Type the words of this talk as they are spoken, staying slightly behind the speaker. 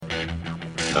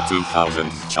The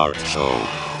 2000s Chart Show.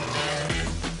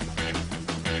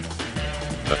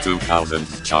 The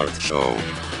 2000s Chart Show.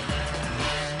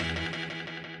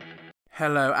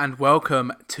 Hello and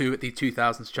welcome to the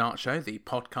 2000s Chart Show, the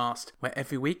podcast where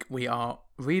every week we are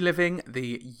reliving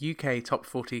the UK Top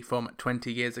 40 from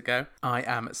 20 years ago. I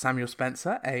am Samuel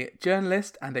Spencer, a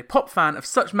journalist and a pop fan of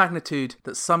such magnitude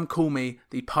that some call me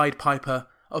the Pied Piper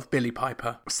of Billie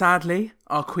Piper. Sadly,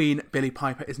 our queen Billie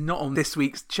Piper is not on this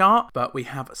week's chart, but we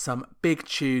have some big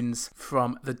tunes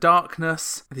from The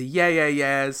Darkness, the Yeah Yeah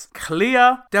Yeahs,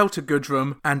 Clear, Delta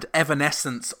Goodrem and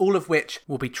Evanescence, all of which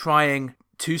will be trying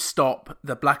to stop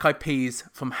the Black Eyed Peas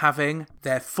from having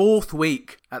their fourth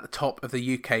week at the top of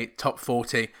the UK Top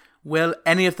 40. Will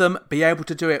any of them be able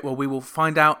to do it? Well, we will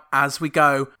find out as we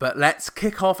go. But let's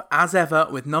kick off as ever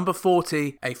with number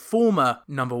 40, a former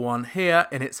number one here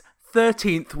in its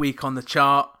 13th week on the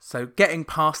chart. So getting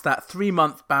past that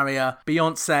 3-month barrier,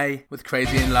 Beyonce with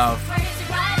Crazy in Love.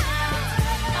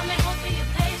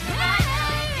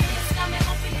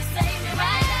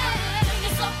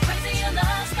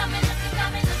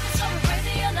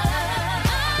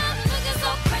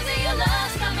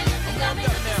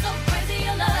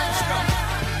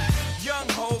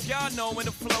 When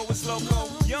the flow is loco,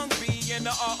 young B and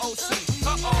the ROC.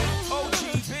 OG,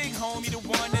 big homie, the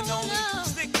one and only.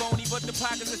 Stick bony, but the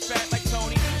pockets is fat like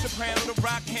Tony. Soprano, the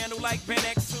rock handle like Ben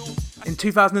X2. In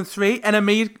 2003,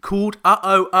 NME called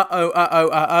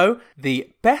Uh-Oh,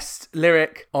 the best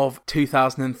lyric of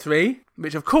 2003,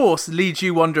 which of course leads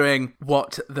you wondering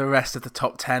what the rest of the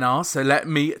top 10 are. So let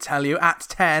me tell you, at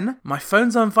 10, My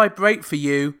Phone's on Vibrate for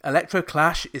You, Electro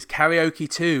Clash is Karaoke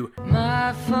 2.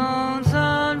 My phone's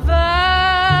on vibrate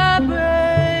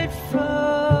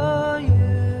for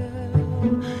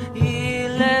you,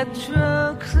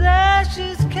 Electro Clash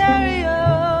is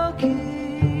Karaoke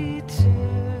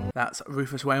 2. That's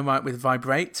Rufus Wainwright with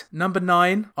Vibrate. Number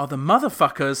 9 are the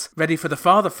Motherfuckers ready for the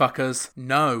Fatherfuckers?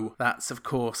 No, that's of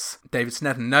course David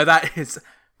Snedden. No, that is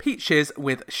Peaches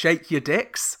with Shake Your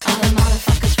Dicks. All the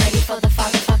motherfuckers ready for the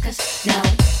fatherfuckers? No.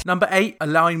 Number 8, a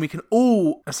line we can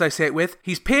all associate with.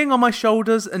 He's peeing on my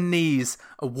shoulders and knees.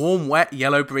 A warm, wet,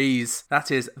 yellow breeze.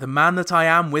 That is The Man That I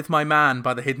Am with My Man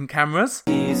by the Hidden Cameras.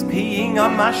 He's peeing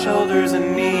on my shoulders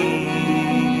and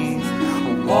knees.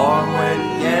 A warm,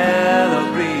 wet,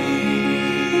 yellow breeze.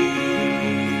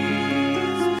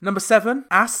 Number 7,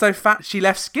 ass so fat she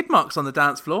left skid marks on the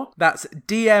dance floor. That's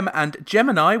DM and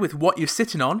Gemini with What You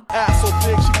Sitting On. Ass so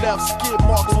big she left skid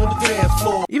marks on the dance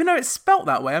floor. Even though it's spelt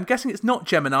that way, I'm guessing it's not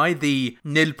Gemini, the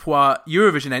nil pois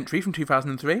Eurovision entry from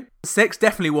 2003. 6,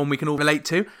 definitely one we can all relate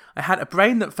to. I had a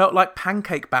brain that felt like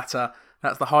pancake batter.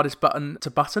 That's The Hardest Button to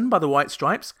Button by the White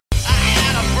Stripes. I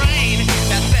had a brain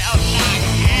that felt like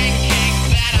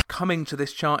pancake batter. Coming to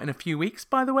this chart in a few weeks,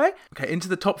 by the way. Okay, into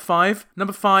the top 5.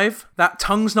 Number 5, That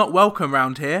Tongue's Not Welcome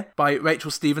Round Here by Rachel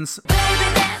Stevens. Baby,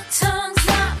 that tongue's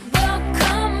not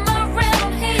welcome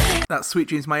around here. That's Sweet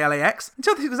Dreams by LAX.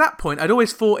 Until this exact point, I'd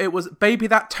always thought it was Baby,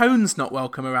 That Tone's Not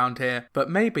Welcome Around Here. But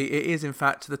maybe it is in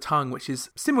fact The Tongue, which is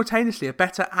simultaneously a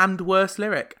better and worse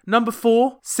lyric. Number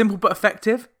 4, simple but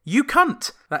effective, You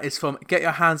Cunt. That is from Get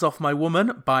Your Hands Off My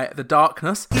Woman by The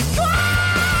Darkness,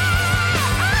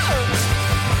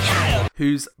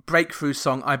 whose breakthrough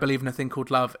song, I Believe in a Thing Called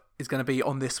Love, is going to be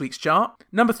on this week's chart.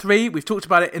 Number 3, we've talked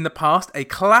about it in the past, a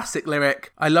classic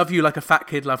lyric, I Love You Like a Fat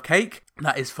Kid Love Cake.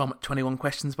 That is from 21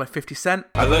 Questions by 50 Cent.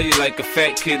 I love you like a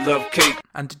fat kid love cake.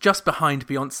 And just behind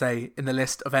Beyonce in the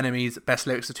list of NME's best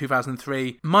lyrics of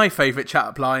 2003, my favourite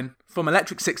chat-up line from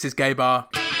Electric Six's Gay Bar.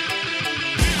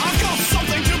 I've got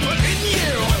something to put in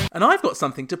you. And I've got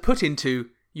something to put into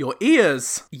your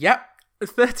ears. Yep.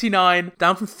 39,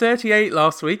 down from 38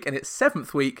 last week, and its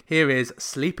 7th week. Here is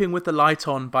Sleeping with the Light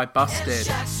On by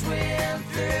Busted.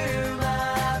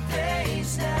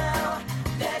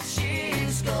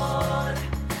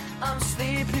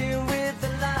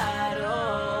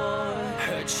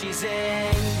 She's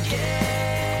engaged,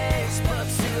 but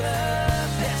to her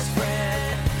best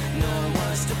friend, no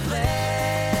one's to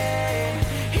blame.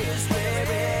 Here's where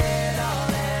it all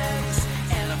ends,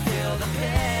 and I feel the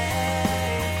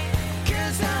pain.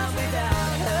 'Cause I'm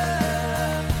without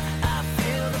her, I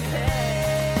feel the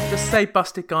pain. Just say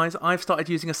busted, guys. I've started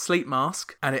using a sleep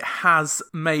mask, and it has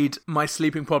made my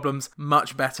sleeping problems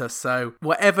much better. So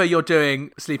whatever you're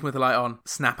doing, sleeping with the light on,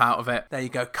 snap out of it. There you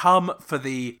go. Come for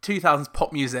the 2000s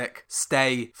pop music.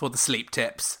 Stay for the sleep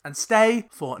tips. And stay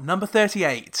for number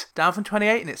 38. Down from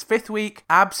 28 in its 5th week,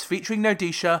 Abs featuring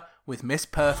Nodisha with Miss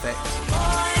Perfect.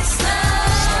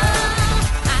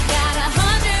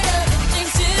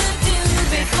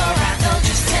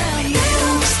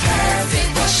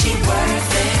 She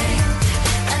worth it.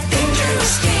 A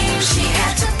dangerous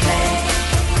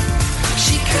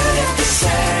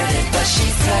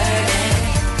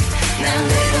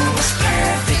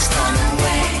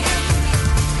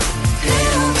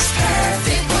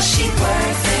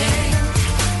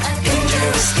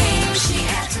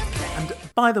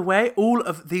by the way, all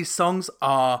of these songs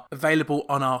are available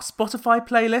on our Spotify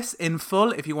playlist in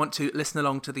full. If you want to listen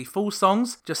along to the full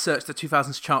songs, just search the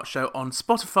 2000s Chart Show on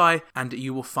Spotify and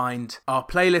you will find our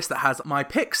playlist that has my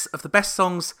picks of the best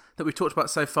songs that we've talked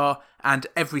about so far and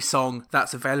every song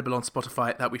that's available on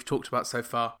Spotify that we've talked about so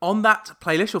far. On that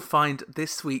playlist, you'll find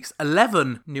this week's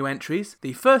 11 new entries,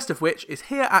 the first of which is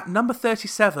here at number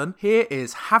 37. Here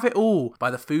is Have It All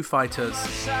by the Foo Fighters.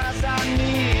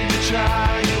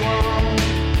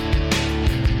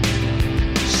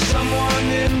 Someone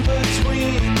in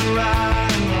between the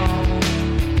right and wrong.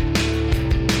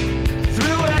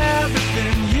 Through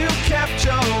everything, you kept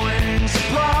your wings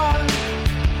apart.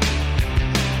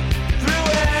 Through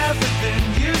everything,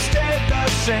 you stayed the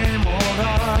same old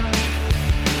heart.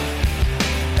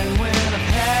 And when I've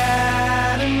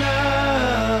had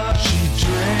enough, she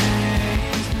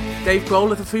drains me. Dave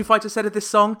Grohl of the Foo Fighters said of this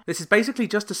song, "This is basically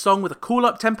just a song with a cool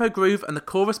up-tempo groove and the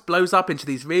chorus blows up into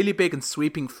these really big and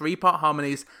sweeping three-part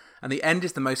harmonies and the end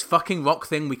is the most fucking rock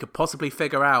thing we could possibly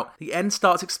figure out. The end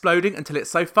starts exploding until it's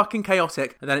so fucking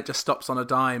chaotic and then it just stops on a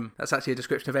dime." That's actually a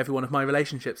description of every one of my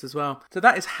relationships as well. So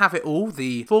that is Have It All,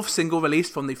 the fourth single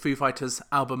released from the Foo Fighters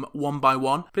album One by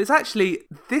One. But it's actually,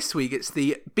 this week, it's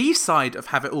the B-side of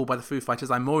Have It All by the Foo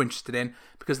Fighters I'm more interested in,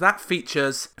 because that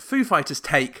features Foo Fighters'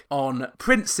 take on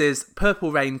Prince's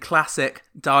Purple Rain classic,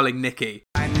 Darling Nikki.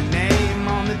 And your name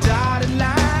on the dotted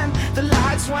line, the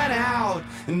lights went out,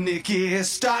 and Nikki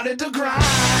started to grind.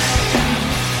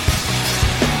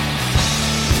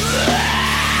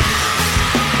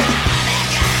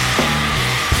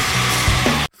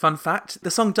 Fun fact,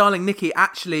 the song Darling Nikki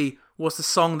actually was the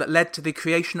song that led to the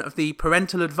creation of the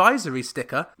parental advisory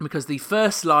sticker, because the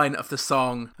first line of the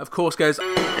song, of course, goes,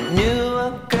 I knew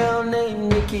a girl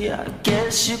named Nikki, I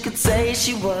guess you could say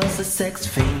she was a sex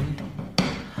fiend.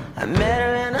 I met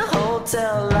her in a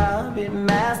hotel lobby,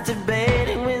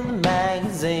 masturbating with a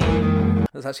magazine.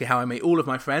 That's actually how I made all of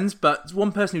my friends, but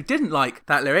one person who didn't like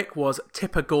that lyric was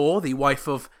Tipper Gore, the wife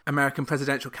of American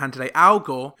presidential candidate Al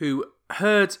Gore, who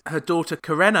heard her daughter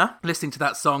Karenna listening to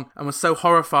that song and was so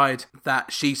horrified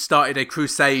that she started a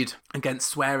crusade against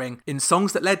swearing in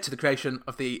songs that led to the creation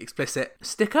of the explicit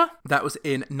sticker. That was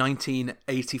in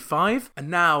 1985. And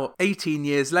now, 18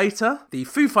 years later, the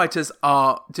Foo Fighters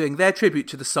are doing their tribute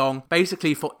to the song.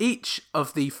 Basically, for each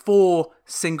of the 4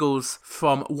 singles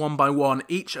from One by One,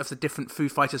 each of the different Foo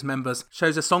Fighters members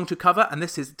chose a song to cover, and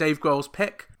this is Dave Grohl's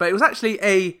pick. But it was actually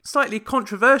a slightly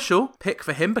controversial pick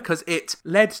for him because it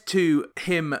led to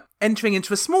him entering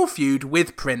into a small feud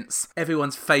with Prince,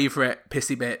 everyone's favourite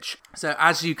pissy bitch. So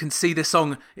as you can see, this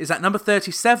song is at number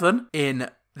 37 in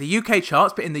the UK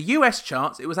charts, but in the US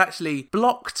charts, it was actually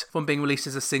blocked from being released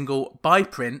as a single by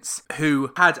Prince,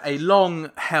 who had a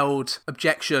long-held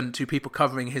objection to people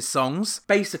covering his songs.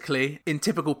 Basically, in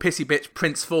typical pissy bitch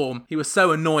Prince form, he was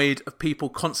so annoyed of people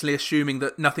constantly assuming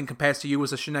that Nothing Compares to You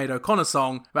was a Sinead O'Connor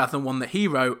song, rather than one that he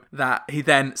wrote, that he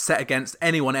then set against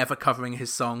anyone ever covering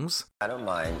his songs. I don't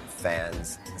mind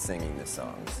fans singing the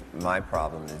songs. My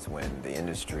problem is when the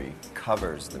industry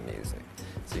covers the music.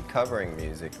 See, covering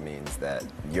music means that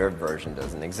your version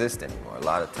doesn't exist anymore. A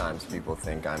lot of times people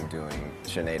think I'm doing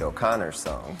Sinead O'Connor's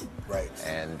song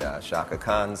and Shaka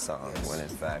Khan's song, when in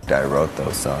fact I wrote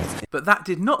those songs. But that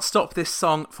did not stop this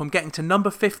song from getting to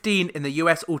number 15 in the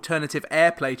US alternative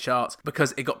airplay chart,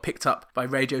 because it got picked up by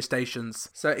radio stations.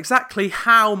 So exactly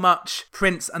how much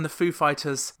Prince and the Foo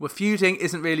Fighters were feuding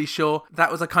isn't really sure.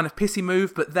 That was a kind of pissy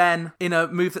move, but then in a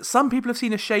move that some people have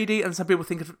seen as shady and some people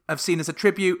have seen as a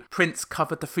tribute, Prince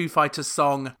covered the Foo Fighters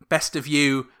song Best of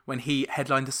You when he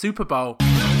headlined the Super Bowl.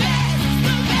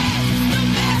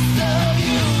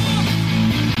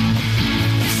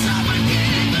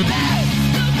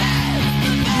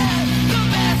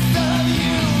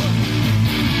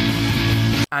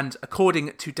 And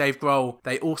according to Dave Grohl,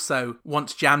 they also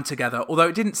once jammed together, although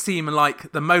it didn't seem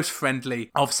like the most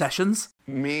friendly of sessions.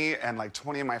 Me and like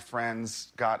 20 of my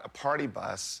friends got a party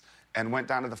bus and went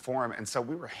down to the Forum, and so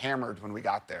we were hammered when we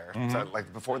got there. So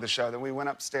like before the show, then we went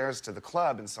upstairs to the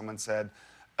club and someone said,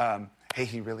 hey,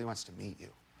 he really wants to meet you.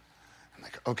 I'm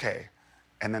like, okay.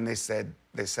 And then they said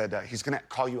he's gonna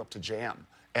call you up to jam.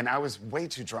 And I was way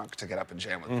too drunk to get up and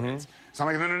jam with Prince. So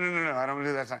I'm like, no, I don't want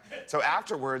to do that. So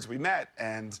afterwards, we met,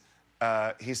 and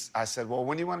I said, well,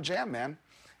 when do you want to jam, man?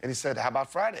 And he said, how about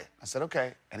Friday? I said,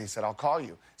 okay. And he said, I'll call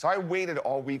you. So I waited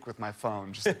all week with my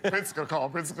phone, just, Prince is gonna call,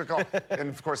 Prince is gonna call. And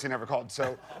of course, he never called.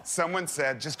 So someone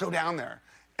said, just go down there.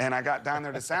 And I got down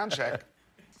there to sound check.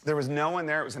 There was no one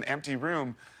there, it was an empty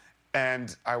room.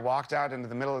 And I walked out into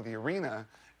the middle of the arena,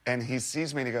 and he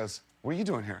sees me and he goes, what are you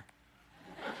doing here?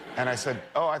 And I said,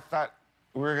 oh, I thought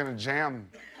we were gonna jam,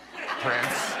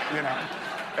 Prince, you know.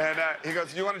 And he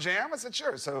goes, you want to jam? I said,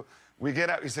 sure. So we get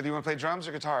out. He said, you want to play drums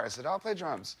or guitar? I said, I'll play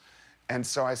drums. And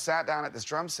so I sat down at this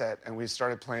drum set, and we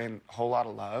started playing Whole Lotta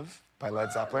Love by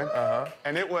Led Zeppelin.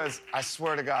 And it was, I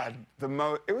swear to God,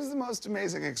 it was the most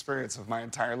amazing experience of my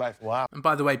entire life. Wow. And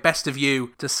by the way, Best of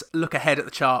You, just look ahead at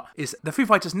the chart, is the Foo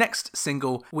Fighters' next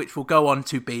single, which will go on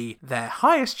to be their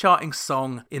highest charting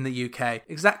song in the UK.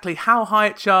 Exactly how high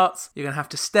it charts, you're going to have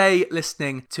to stay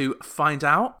listening to find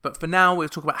out. But for now, we'll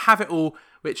talk about Have It All,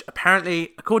 which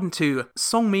apparently, according to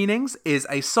Song Meanings, is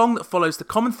a song that follows the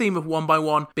common theme of One by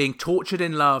One being tortured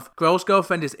in love. Grohl's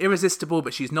girlfriend is irresistible,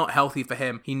 but she's not healthy for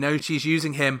him. He knows she's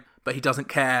using him, but he doesn't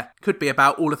care. Could be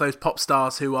about all of those pop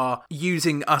stars who are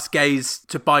using us gays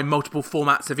to buy multiple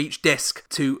formats of each disc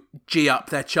to G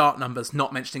up their chart numbers,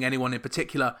 not mentioning anyone in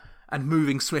particular, and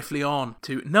moving swiftly on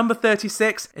to number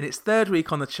 36 in its third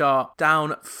week on the chart,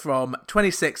 down from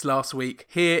 26 last week.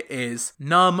 Here is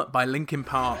Numb by Linkin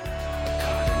Park.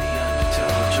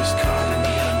 Just caught in the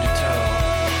undertow.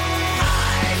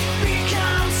 I've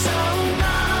become so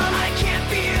numb, I can't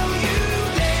feel you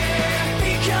there.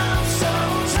 Become so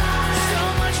tired, so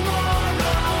much more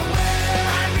aware.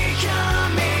 I'm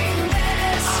becoming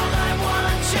this. All I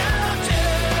want to do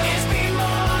is be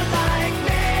more like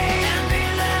me and be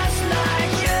less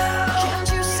like you.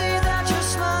 Can't you see that you're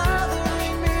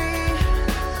smothering me,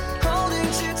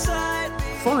 holding too tight?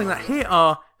 Following that, here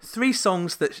are 3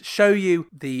 songs that show you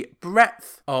the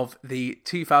breadth of the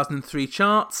 2003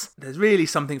 charts. There's really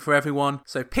something for everyone,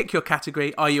 so pick your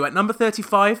category. Are you at number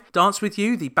 35, Dance With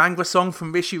You, the Bhangra song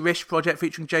from Rishi Rish project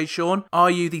featuring Jay Sean? Are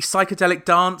you the psychedelic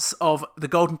dance of The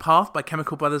Golden Path by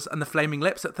Chemical Brothers and the Flaming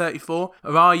Lips at 34?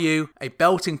 Or are you a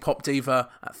belting pop diva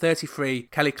at 33,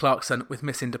 Kelly Clarkson with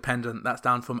Miss Independent? That's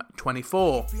down from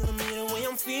 24. Feeling me the way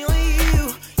I'm feeling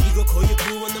you. You go call your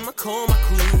crew and then I call my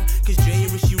crew. Cause Jay,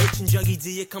 Rishi, Rich and Juggy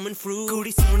D are coming through.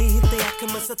 Goody Sony, te aake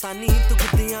masatani, tu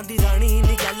giddiyan di rani,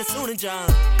 ni gal sun ja.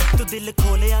 Tu dil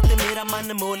kholeya te mera man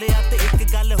moleya te ek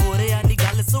gal ho reya, ni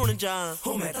gal sun ja.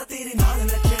 Ho main ta tere naal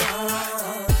nacha.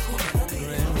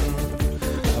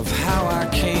 Of how I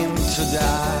came to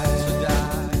die.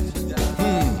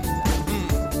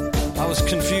 I was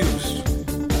confused.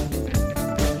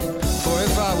 For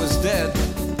if I was dead,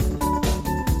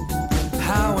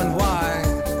 how and why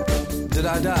did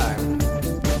I die?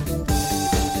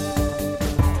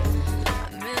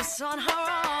 Miss on her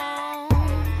own,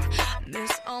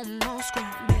 Miss almost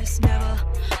grown, Miss never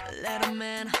let a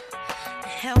man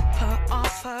help her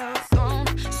off her throne.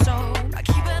 So by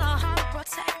keeping her heart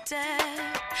protected,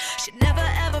 she'd never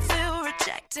ever feel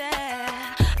rejected.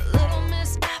 Little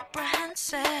Miss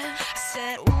apprehensive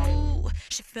said, ooh,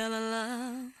 she fell in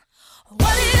love.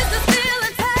 What is the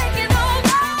feeling taking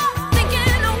over?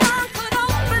 Thinking no one could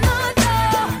open the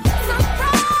door.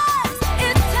 Surprise,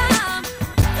 it's time to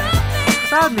be.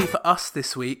 Sadly for us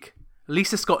this week,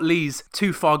 Lisa Scott Lee's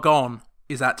Too Far Gone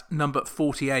is at number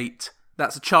 48.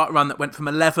 That's a chart run that went from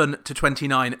 11 to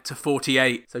 29 to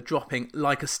 48, so dropping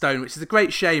like a stone, which is a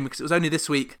great shame because it was only this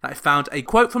week that I found a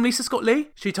quote from Lisa Scott Lee.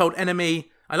 She told NME,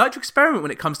 "I like to experiment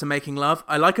when it comes to making love.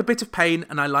 I like a bit of pain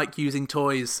and I like using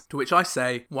toys." To which I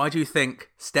say, why do you think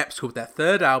Steps called their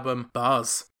third album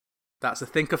Buzz? That's a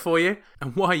thinker for you,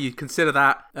 and why you'd consider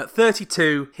that. At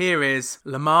 32, here is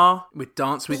Lamar with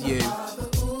Dance With You.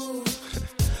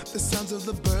 The sounds of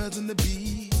the birds and the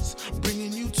bees,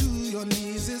 bringing you to your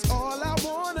knees is all I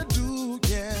wanna do,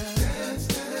 yeah. Dance,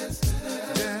 dance,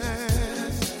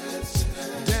 dance, dance,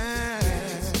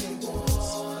 dance.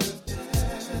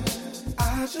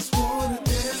 I just wanna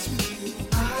dance with you.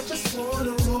 I just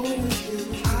wanna roll with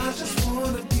you. I just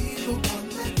wanna be the one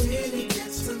that really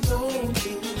gets to know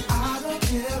you. I don't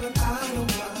care and I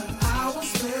don't mind. I will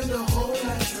spend a whole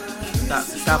lifetime.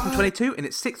 That's down from 22 in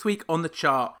its 6th week on the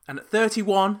chart. And at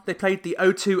 31, they played the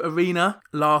O2 Arena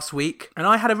last week. And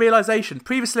I had a realisation.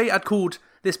 Previously, I'd called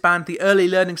this band the Early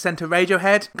Learning Centre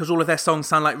Radiohead because all of their songs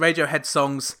sound like Radiohead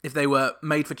songs if they were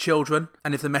made for children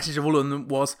and if the message of all of them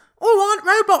was, "Oh, aren't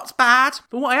robots bad?"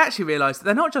 But what I actually realised,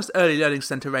 they're not just Early Learning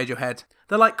Centre Radiohead.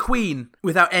 They're like Queen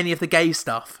without any of the gay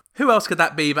stuff. Who else could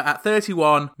that be? But at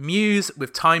 31, Muse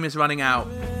with Time Is Running Out.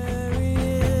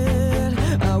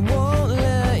 I won't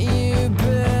let you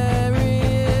bury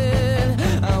it.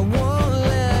 I won't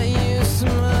let you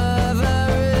smother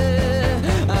it.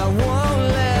 I won't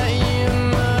let you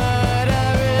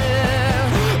murder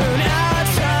it. Now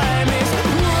time is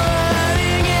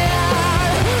running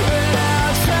out.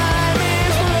 Now time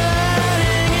is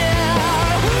running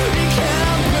out. You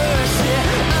can't push it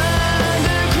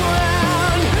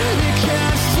underground. You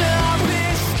can't stop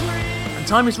this scream. And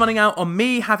time is running out on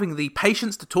me having the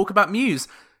patience to talk about Muse.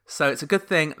 So it's a good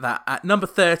thing that at number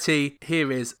 30,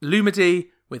 here is Lumidee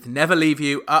with Never Leave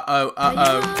You. Uh-oh,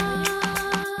 uh-oh.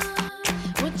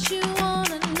 What you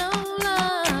wanna know,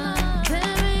 love?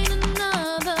 There ain't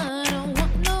another. Don't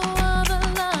want no other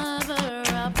lover.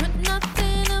 I put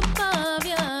nothing above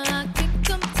ya. I kick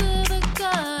 'em to the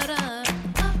gutter.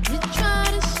 You try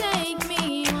to shake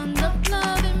me, wound up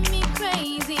loving me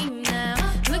crazy now.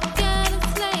 Look at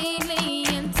us lately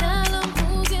and tell 'em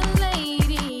who's your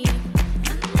lady. I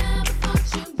never thought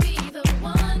you'd be the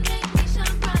one, make me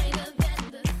shine brighter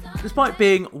than the sun. Despite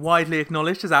being widely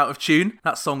acknowledged as out of tune,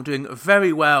 that song doing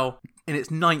very well in its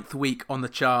 9th week on the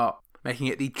chart, making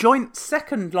it the joint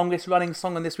second longest running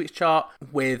song on this week's chart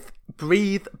with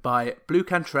Breathe by Blue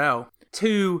Cantrell.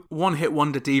 2 one-hit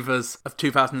wonder divas of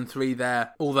 2003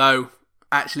 there, although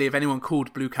actually if anyone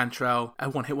called Blue Cantrell a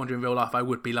one-hit wonder in real life, I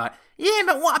would be like, yeah,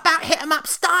 but what about Hit 'em Up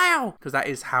Style? Because that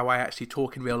is how I actually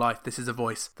talk in real life. This is a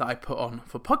voice that I put on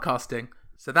for podcasting.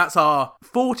 So that's our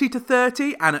 40 to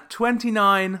 30, and at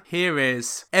 29, here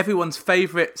is everyone's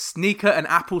favourite sneaker and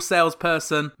Apple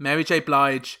salesperson, Mary J.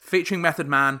 Blige, featuring Method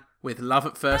Man with Love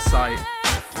at First Sight.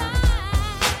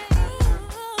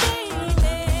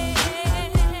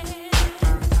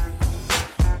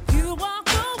 You walk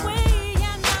away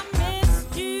and I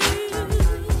missed you.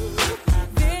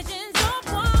 Visions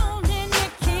of wanting to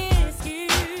kiss you.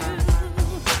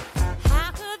 How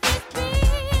could this be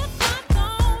if I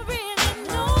don't really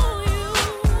know you?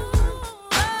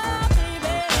 Oh,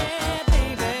 baby,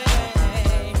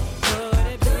 could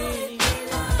it be?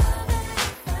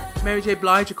 Mary J.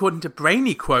 Blige, according to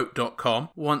brainyquote.com,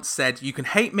 once said, "You can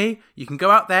hate me, you can go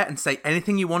out there and say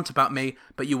anything you want about me,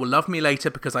 but you will love me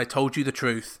later because I told you the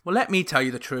truth." Well, let me tell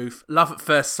you the truth. Love at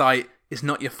First Sight is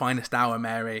not your finest hour,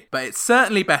 Mary. But it's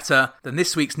certainly better than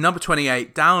this week's number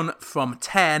 28, down from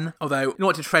 10. Although,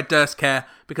 what did Fred Durst care?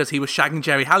 Because he was shagging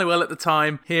Jerry Halliwell at the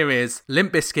time. Here is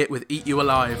Limp Bizkit with Eat You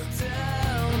Alive.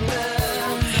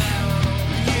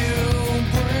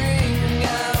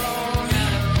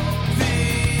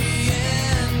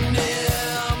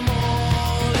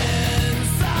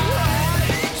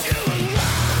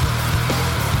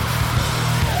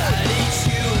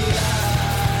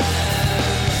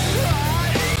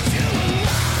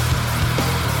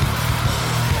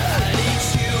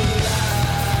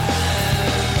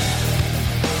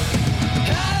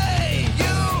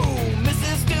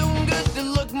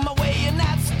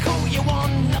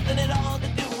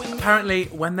 Apparently,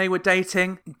 when they were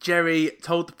dating, Jerry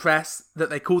told the press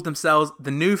that they called themselves the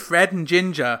new Fred and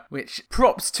Ginger, which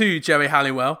props to Jerry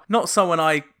Halliwell. Not someone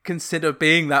I consider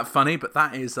being that funny, but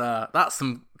that's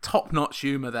some top-notch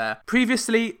humour there.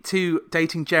 Previously to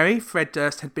dating Jerry, Fred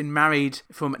Durst had been married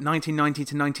from 1990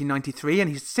 to 1993, and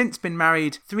he's since been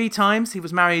married 3 times. He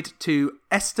was married to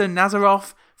Esther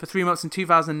Nazaroff for 3 months in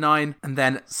 2009, and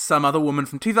then some other woman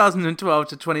from 2012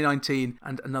 to 2019,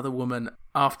 and another woman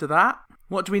after that.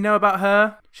 What do we know about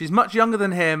her? She's much younger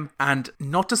than him and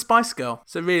not a Spice Girl.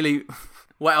 So really,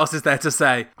 what else is there to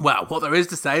say? Well, what there is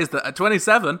to say is that at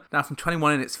 27, now from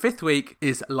 21 in its 5th week,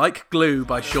 is Like Glue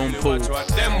by Sean Paul. What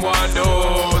them want do?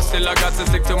 Still I got to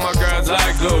stick to my girls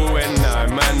like glue, and I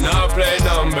might not play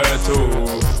number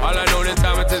 2. All I know this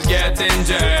time it is getting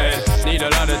jet. Need a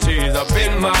lot of cheese up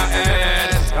in my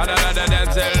head. Got a lot of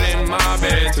dental in my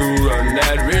bed to run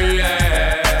that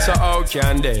relay. So how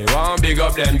can they want big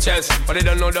up them chests? But they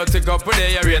don't know that to go for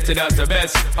they are rated as the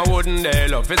best. I wouldn't they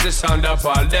love it's the sound of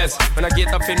all this. When I get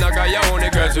up in I got your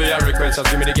only girls with your requests. Just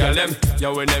give me the girl them.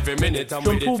 Yo, in every minute I'm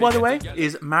Sean with Paul, it. by the way,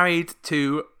 is married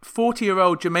to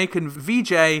 40-year-old Jamaican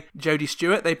VJ Jodie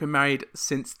Stewart. They've been married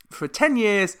for 10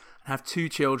 years and have 2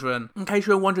 children. In case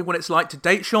you're wondering what it's like to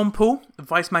date Sean Paul,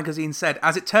 Vice magazine said,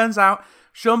 as it turns out,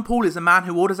 Sean Paul is a man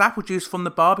who orders apple juice from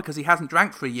the bar because he hasn't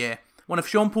drank for a year. One of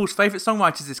Sean Paul's favourite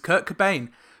songwriters is Kurt Cobain.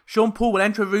 Sean Paul will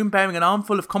enter a room bearing an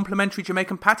armful of complimentary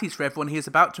Jamaican patties for everyone he is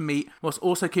about to meet, whilst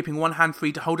also keeping one hand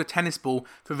free to hold a tennis ball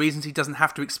for reasons he doesn't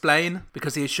have to explain.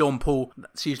 Because he is Sean Paul,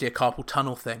 that's usually a carpal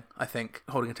tunnel thing, I think,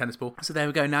 holding a tennis ball. So there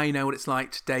we go, now you know what it's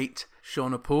like to date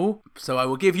Sean Paul. So I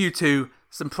will give you 2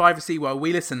 some privacy while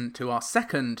we listen to our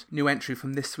second new entry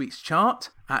from this week's chart.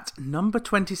 At number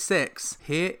 26,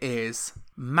 here is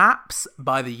Maps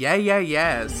by the Yeah Yeah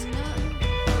Yeahs.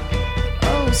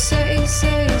 Oh, say,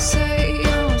 say, say,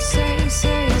 oh, say,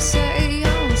 say, say,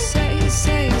 oh, say,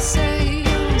 say, say,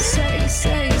 oh, say,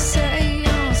 say, say,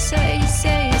 oh, say,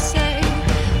 say, say.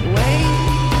 Wait,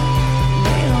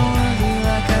 they don't love you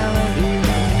like I love you.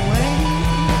 Wait,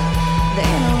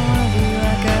 they don't love you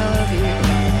like I love you.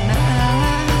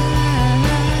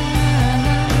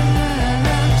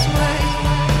 Maps, wait,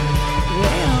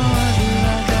 they don't love you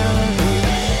like I love you.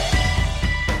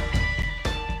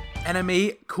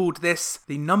 NME called this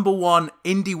the #1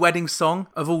 indie wedding song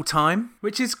of all time,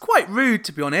 which is quite rude,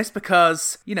 to be honest,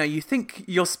 because, you know, you think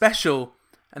you're special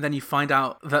and then you find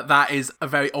out that that is a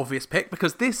very obvious pick,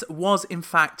 because this was, in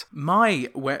fact, my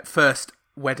first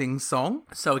wedding song.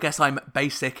 So I guess I'm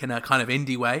basic in a kind of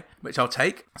indie way, which I'll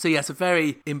take. So yeah, it's a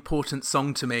very important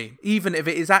song to me, even if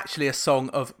it is actually a song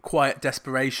of quiet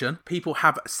desperation. People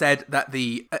have said that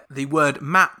the word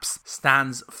MAPS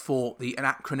stands for an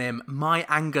acronym My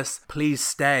Angus Please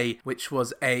Stay, which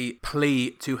was a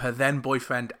plea to her then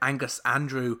boyfriend Angus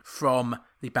Andrew from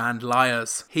the band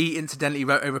Liars. He incidentally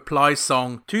wrote a reply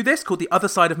song to this called The Other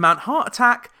Side of Mount Heart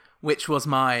Attack, which was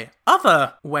my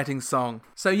other wedding song.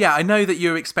 So yeah, I know that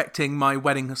you're expecting my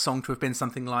wedding song to have been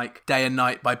something like Day and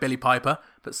Night by Billie Piper,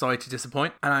 but sorry to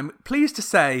disappoint. And I'm pleased to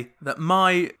say that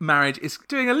my marriage is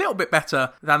doing a little bit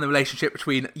better than the relationship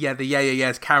between, the Yeah Yeah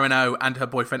Yeahs Karen O and her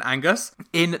boyfriend Angus.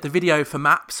 In the video for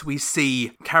Maps, we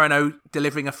see Karen O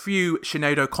delivering a few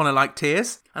Sinead O'Connor-like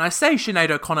tears. And I say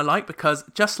Sinead O'Connor-like because,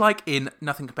 just like in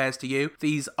Nothing Compares to You,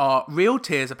 these are real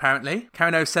tears apparently.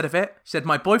 Karen O said of it, she said,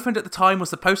 "My boyfriend at the time was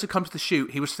supposed to come to the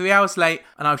shoot. He was 3 hours late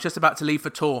and I was just about to leave for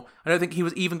tour. I don't think he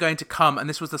was even going to come, and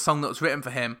this was the song that was written for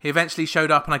him. He eventually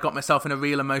showed up and I got myself in a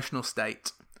real emotional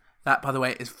state." That, by the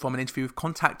way, is from an interview with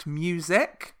Contact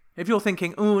Music. If you're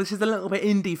thinking, oh, this is a little bit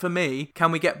indie for me, can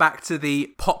we get back to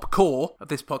the pop core of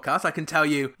this podcast? I can tell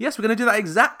you, yes, we're going to do that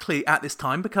exactly at this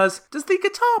time, because does the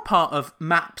guitar part of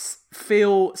Maps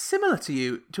feel similar to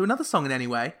you, to another song in any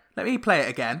way? Let me play it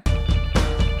again.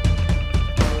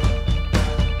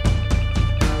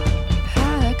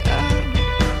 Pack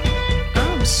up,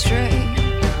 I'm straight.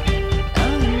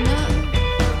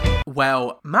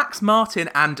 Well, Max Martin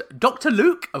and Dr.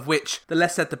 Luke, of which the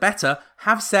less said the better,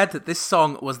 have said that this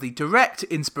song was the direct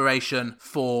inspiration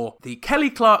for the Kelly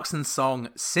Clarkson song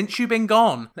Since You Been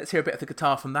Gone. Let's hear a bit of the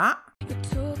guitar from that. You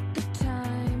took the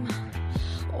time,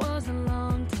 wasn't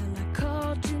long till I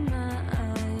called you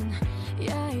mine.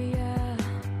 Yeah,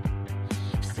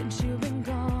 since you've been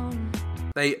gone.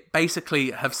 They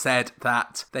basically have said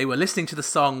that they were listening to the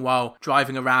song while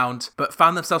driving around, but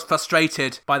found themselves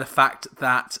frustrated by the fact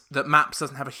that Maps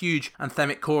doesn't have a huge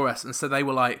anthemic chorus. And so they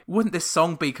were like, wouldn't this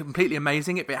song be completely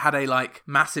amazing if it had a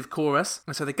massive chorus?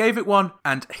 And so they gave it one,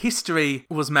 and history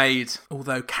was made.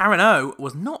 Although Karen O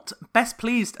was not best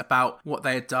pleased about what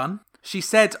they had done. She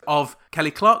said of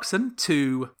Kelly Clarkson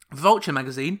to Vulture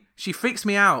magazine, "She freaks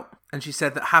me out." And she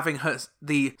said that having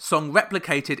the song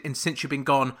replicated in Since You've Been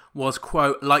Gone was,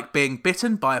 quote, like being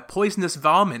bitten by a poisonous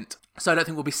varmint. So I don't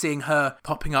think we'll be seeing her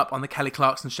popping up on the Kelly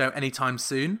Clarkson show anytime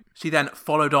soon. She then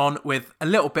followed on with a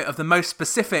little bit of the most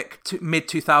specific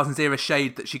mid-2000s era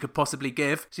shade that she could possibly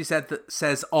give. She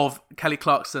says of Kelly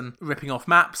Clarkson ripping off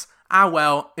Maps, "Ah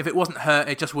well, if it wasn't her,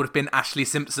 it just would have been Ashley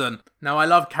Simpson." Now, I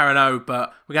love Karen O,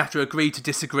 but we're going to have to agree to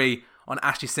disagree on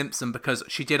Ashley Simpson, because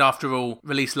she did, after all,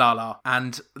 release La La,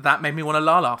 and that made me want to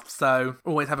la la, so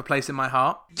always have a place in my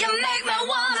heart. You make me wanna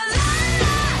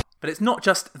lie. But it's not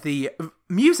just the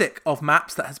music of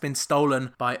Maps that has been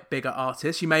stolen by bigger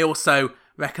artists. You may also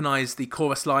recognise the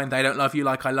chorus line, "They don't love you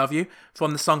like I love you,"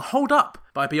 from the song Hold Up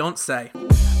by Beyonce.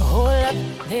 Hold up,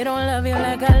 they don't love you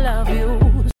like I love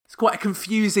you. It's quite a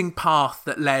confusing path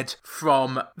that led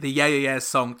from the Yeah Yeah Yeahs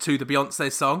song to the Beyonce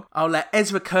song. I'll let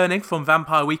Ezra Koenig from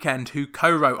Vampire Weekend, who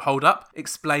co-wrote Hold Up,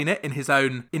 explain it in his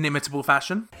own inimitable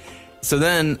fashion. So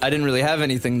then I didn't really have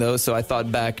anything though, so I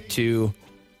thought back to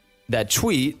that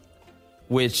tweet,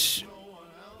 which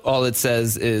all it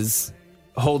says is,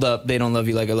 "Hold up, they don't love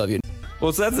you like I love you."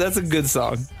 Well, so that's a good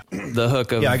song. The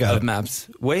hook of Maps.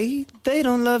 Wait, they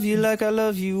don't love you like I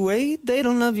love you. Wait, they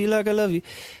don't love you like I love you.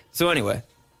 So anyway,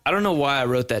 I don't know why I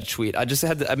wrote that tweet. I just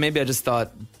maybe I just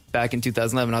thought back in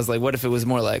 2011, I was like, what if it was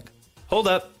more like, "Hold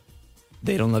up,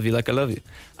 they don't love you like I love you."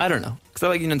 I don't know. Because I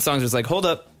like, in songs, it's like, "Hold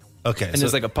up." Okay. And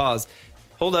there's like a pause.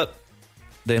 "Hold up,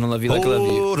 they don't love you like I love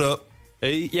you." Hold up.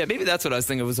 Hey, yeah, maybe that's what I was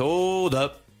thinking. It was, "Hold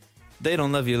up, they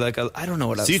don't love you like I don't know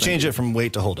what I was So you thinking. change it from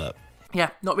wait to hold up.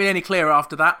 Yeah, not really any clearer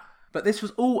after that. But this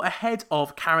was all ahead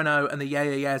of Karen O and the Yeah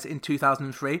Yeah Yeahs in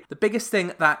 2003. The biggest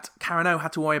thing that Karen O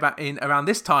had to worry about around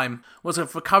this time was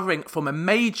of recovering from a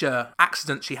major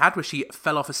accident she had where she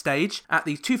fell off a stage. At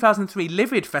the 2003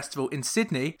 Livid Festival in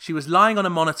Sydney, she was lying on a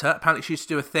monitor. Apparently she used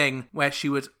to do a thing where she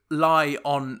would lie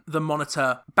on the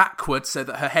monitor backwards so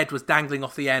that her head was dangling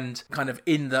off the end, kind of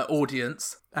in the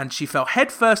audience. And she fell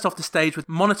headfirst off the stage with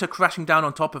the monitor crashing down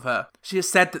on top of her. She has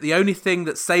said that the only thing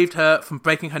that saved her from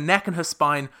breaking her neck and her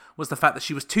spine was the fact that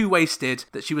she was too wasted,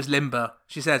 that she was limber.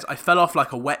 She says, "I fell off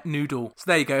like a wet noodle." So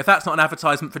there you go. If that's not an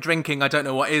advertisement for drinking, I don't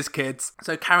know what is, kids.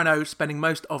 So Karen O spending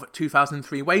most of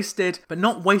 2003 wasted, but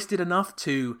not wasted enough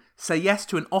to say yes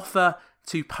to an offer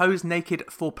to pose naked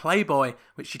for Playboy,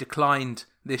 which she declined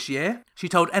this year. She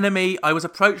told NME, "I was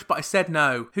approached but I said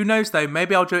no. Who knows though,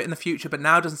 maybe I'll do it in the future, but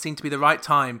now doesn't seem to be the right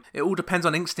time. It all depends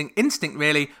on instinct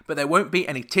really, but there won't be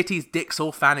any titties, dicks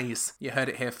or fannies." You heard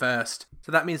it here first.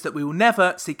 So that means that we will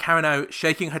never see Karen O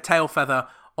shaking her tail feather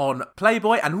on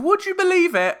Playboy, and would you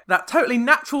believe it, that totally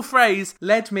natural phrase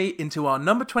led me into our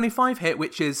number 25 hit,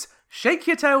 which is Shake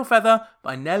Your Tail Feather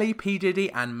by Nelly, P.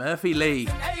 Diddy and Murphy Lee.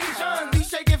 Asian, we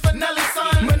shaking for Nelly,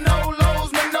 son. With no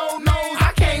lows, with no nose.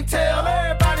 I can't tell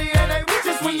everybody and they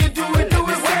just when you do it when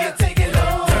you take it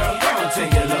low. Girl, go and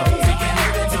take it low. We can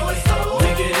even do it slow. We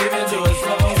can even do it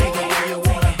slow. Take it where you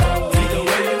wanna go. Either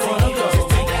way you wanna go. Just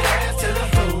take that ass to the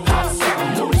floor. Pop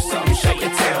something, move something, shake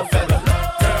your tail feather.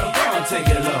 Girl, go and take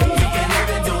it low. We can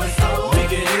even do it slow. We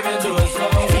can even do it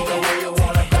slow. Either way you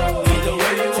wanna go. Either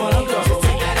way you wanna go. Just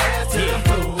take that ass to the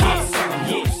floor. Pop something,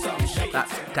 move something, shake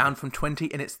That's down from 20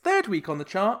 in its third week on the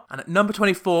chart. And at number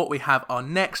 24, we have our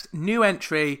next new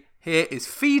entry. Here is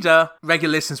Feeder.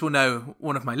 Regular listeners will know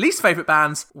one of my least favourite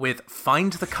bands with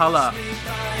Find the Colour.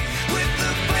 With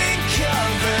the blink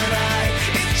of an eye,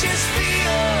 it just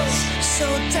feels so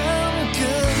damn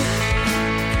good.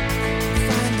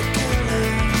 Find the color.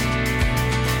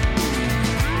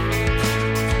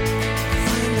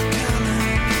 Find the color.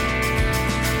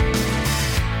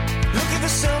 Looking for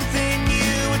something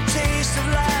new, a taste of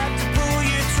life to pull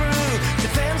you through.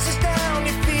 Defenses down,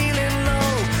 you're feeling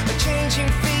low. A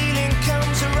changing feeling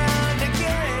comes around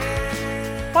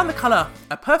again. Find the Colour,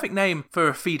 a perfect name for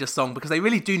a Feeder song because they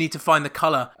really do need to find the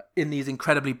colour in these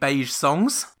incredibly beige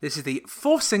songs. This is the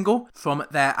fourth single from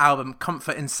their album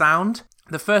Comfort in Sound.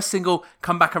 The first single,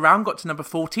 Come Back Around, got to number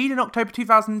 14 in October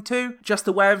 2002. Just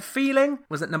the Way of Feeling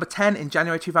was at number 10 in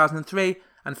January 2003.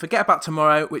 And Forget About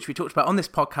Tomorrow, which we talked about on this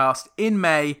podcast in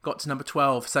May, got to number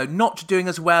 12. So not doing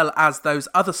as well as those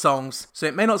other songs. So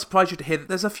it may not surprise you to hear that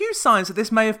there's a few signs that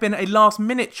this may have been a last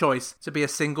minute choice to be a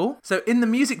single. So in the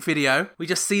music video, we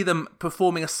just see them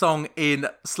performing a song in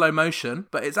slow motion.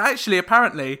 But it's actually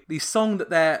apparently the song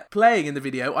that they're playing in the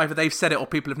video, either they've said it or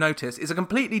people have noticed, is a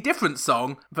completely different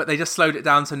song, but they just slowed it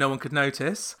down so no one could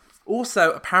notice.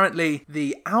 Also, apparently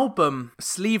the album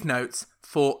sleeve notes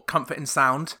for Comfort in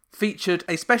Sound featured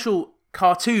a special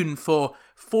cartoon for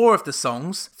 4 of the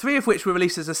songs, 3 of which were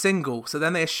released as a single. So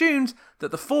then they assumed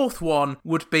that the 4th one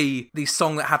would be the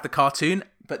song that had the cartoon,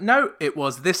 but no, it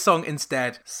was this song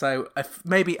instead. So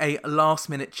maybe a last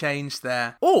minute change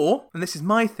there. Or, and this is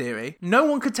my theory, no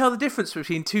one could tell the difference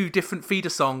between 2 different Feeder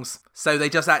songs. So they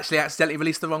just actually accidentally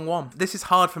released the wrong one. This is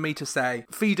hard for me to say.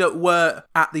 Feeder were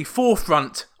at the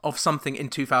forefront of something in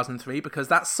 2003 because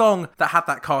that song that had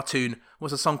that cartoon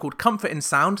was a song called Comfort in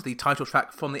Sound, the title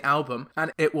track from the album,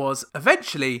 and it was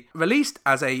eventually released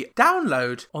as a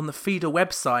download on the Feeder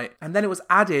website, and then it was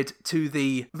added to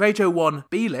the Radio 1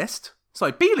 B-list.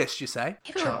 Sorry, B-list, you say?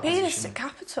 B-list at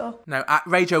Capital. No, at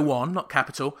Radio 1, not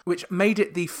Capital, which made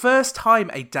it the first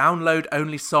time a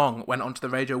download-only song went onto the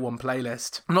Radio 1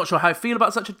 playlist. I'm not sure how I feel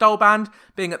about such a dull band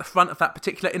being at the front of that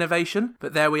particular innovation,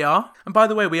 but there we are. And by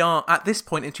the way, we are, at this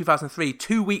point in 2003,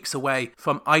 2 weeks away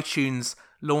from iTunes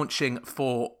launching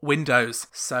for Windows,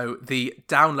 so the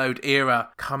download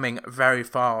era coming very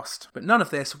fast. But none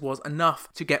of this was enough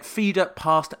to get Feeder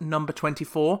past number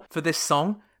 24 for this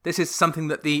song. This is something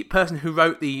that the person who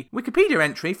wrote the Wikipedia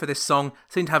entry for this song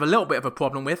seemed to have a little bit of a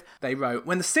problem with. They wrote,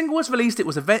 when the single was released, it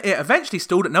eventually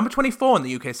stalled at number 24 on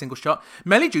the UK singles chart,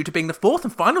 mainly due to being the 4th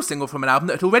and final single from an album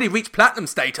that had already reached platinum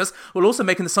status, while also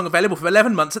making the song available for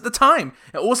 11 months at the time.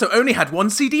 It also only had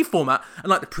 1 CD format,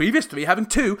 unlike the previous 3 having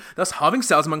 2, thus halving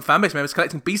sales among fanbase members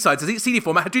collecting B-sides as each CD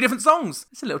format had 2 different songs.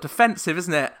 It's a little defensive,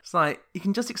 isn't it? It's like, you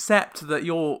can just accept that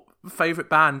your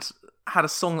favourite band had a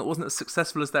song that wasn't as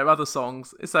successful as their other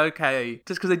songs. It's okay,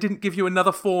 just because they didn't give you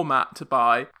another format to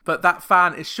buy. But that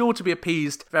fan is sure to be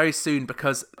appeased very soon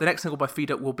because the next single by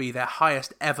Feeder will be their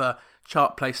highest ever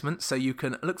chart placement, so you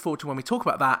can look forward to when we talk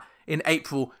about that in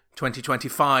April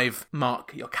 2025.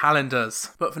 Mark your calendars.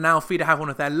 But for now, Feeder have one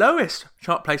of their lowest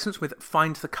chart placements with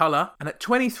Find the Colour, and at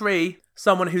 23,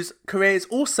 someone whose career is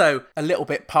also a little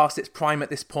bit past its prime at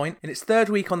this point. In its 3rd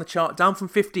week on the chart, down from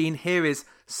 15, here is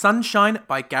Sunshine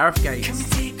by Gareth Gates. Come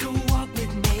take a walk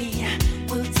with me.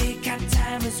 We'll take our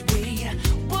time as we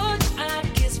watch our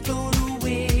kids float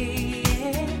away.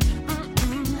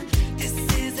 This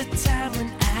is a time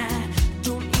when I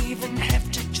don't even have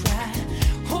to try.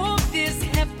 Hope this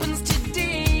happens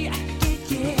today.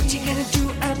 What you gonna do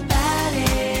about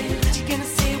it? What you gonna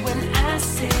say when I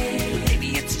say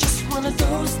maybe it's just one of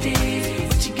those days?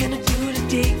 What you gonna do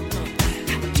today?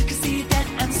 You can see that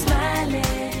I'm smiling.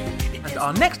 Our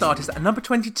Our next artist at number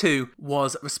 22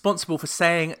 was responsible for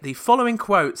saying the following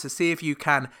quote, so see if you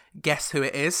can guess who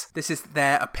it is. This is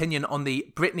their opinion on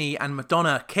the Britney and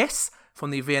Madonna kiss from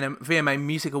the VMA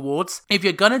Music Awards. If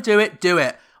you're gonna do it, do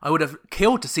it. I would have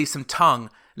killed to see some tongue.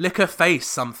 Lick her face,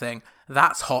 something.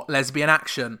 That's hot lesbian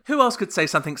action. Who else could say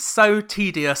something so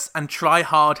tedious and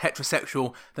try-hard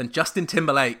heterosexual than Justin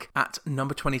Timberlake at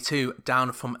number 22,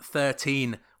 down from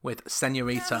 13 with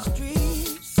Senorita.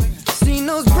 Seen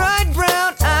those bright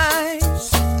brown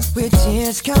eyes with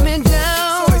tears coming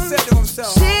down. So he said to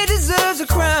himself, She deserves a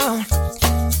crown,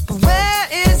 but where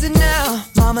is it now?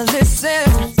 Mama, listen,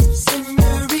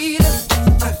 Senorita,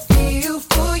 I feel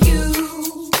for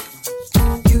you.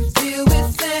 You deal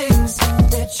with things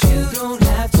that you don't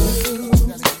have to.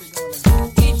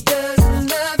 He doesn't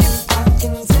love you, I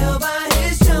can tell by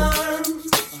his charm,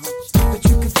 but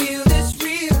you can feel this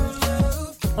real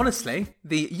love. Honestly,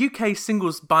 the UK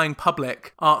singles buying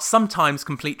public are sometimes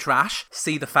complete trash.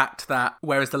 See the fact that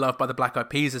Where Is the Love by the Black Eyed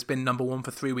Peas has been number 1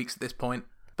 for 3 weeks at this point.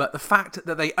 But the fact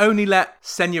that they only let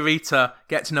Senorita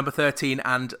get to number 13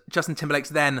 and Justin Timberlake's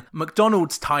then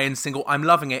McDonald's tie-in single I'm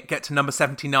Loving It get to number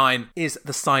 79 is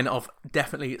the sign of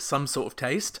definitely some sort of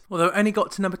taste. Although it only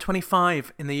got to number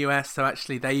 25 in the US, so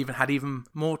actually they even had even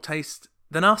more taste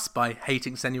than us by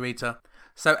hating Senorita.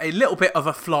 So a little bit of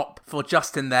a flop for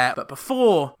Justin there. But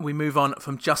before we move on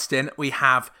from Justin, we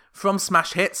have, from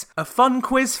Smash Hits, a fun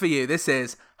quiz for you. This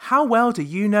is, how well do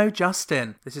you know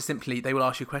Justin? This is simply, they will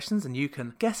ask you questions and you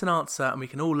can guess an answer and we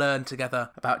can all learn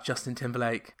together about Justin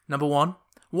Timberlake. Number 1.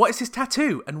 What is his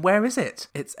tattoo and where is it?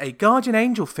 It's a guardian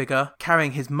angel figure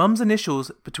carrying his mum's initials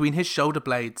between his shoulder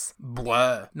blades.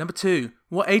 Blur. Number 2.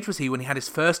 What age was he when he had his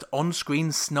first on-screen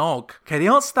snog? Okay, the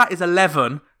answer to that is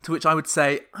 11. To which I would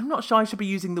say, I'm not sure I should be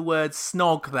using the word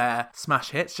snog there. Smash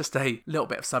Hits, just a little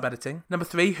bit of sub-editing. Number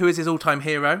 3, who is his all-time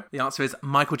hero? The answer is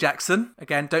Michael Jackson.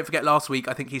 Again, don't forget last week,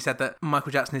 I think he said that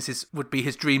Michael Jackson would be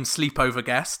his dream sleepover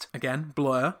guest. Again,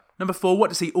 blur. Number 4, what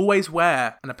does he always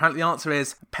wear? And apparently the answer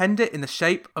is a pendant in the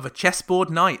shape of a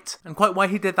chessboard knight. And quite why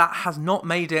he did that has not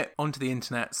made it onto the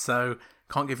internet, so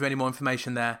can't give you any more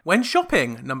information there. When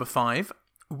shopping, number 5,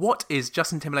 what is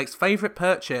Justin Timberlake's favourite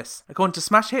purchase? According to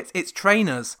Smash Hits, it's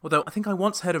trainers. Although I think I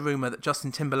once heard a rumour that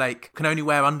Justin Timberlake can only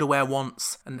wear underwear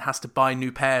once and has to buy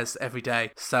new pairs every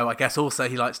day. So I guess also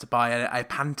he likes to buy a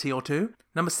panty or two.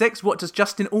 Number 6, what does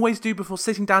Justin always do before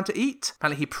sitting down to eat?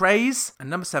 Apparently he prays. And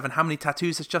number 7, how many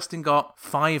tattoos has Justin got?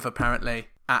 5 apparently.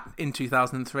 In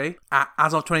 2003.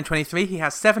 As of 2023, he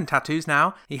has 7 tattoos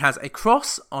now. He has a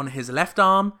cross on his left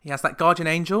arm. He has that guardian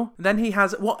angel. Then he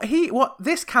has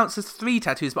this counts as 3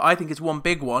 tattoos, but I think it's one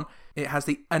big one. It has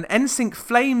an NSYNC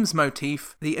Flames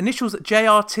motif, the initials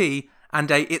JRT, and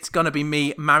a It's Gonna Be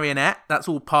Me marionette. That's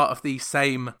all part of the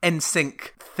same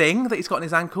NSYNC thing that he's got on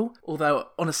his ankle. Although,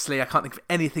 honestly, I can't think of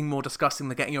anything more disgusting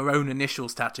than getting your own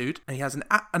initials tattooed. And he has an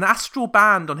astral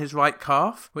band on his right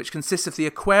calf, which consists of the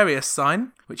Aquarius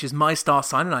sign, which is my star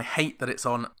sign, and I hate that it's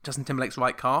on Justin Timberlake's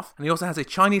right calf. And he also has a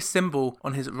Chinese symbol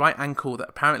on his right ankle that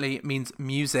apparently means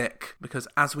music, because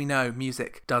as we know,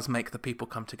 music does make the people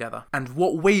come together. And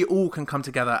what we all can come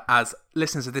together as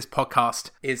listeners of this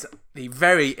podcast is the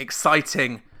very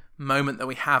exciting moment that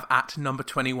we have at number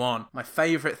 21. My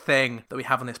favourite thing that we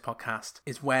have on this podcast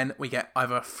is when we get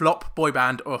either a flop boy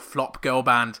band or a flop girl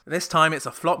band. This time it's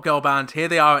a flop girl band. Here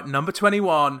they are at number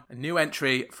 21, a new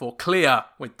entry for Clear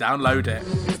with Download It.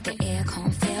 The air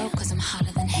can't fail, cause I'm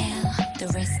hotter than hell. The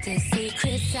rest is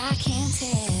secrets I can't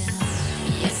tell.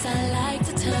 Yes, I like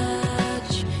to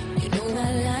touch, you know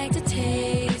I like to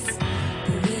taste,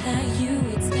 but without you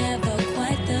it's never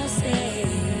quite the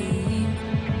same.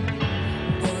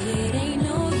 Boy, it ain't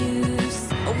no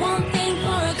use. One thing for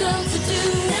a girl to do.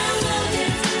 Download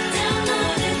it,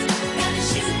 gotta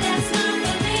shoot that song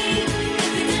for me.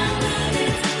 If you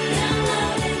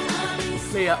download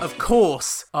it. Clear, of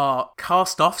course, are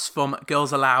cast-offs from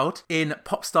Girls Aloud. In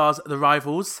Popstars The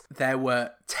Rivals, there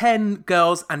were 10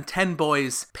 girls and 10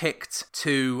 boys picked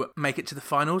to make it to the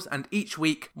finals, and each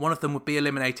week one of them would be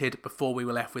eliminated before we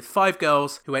were left with 5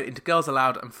 girls who went into Girls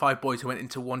Aloud and 5 boys who went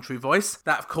into One True Voice.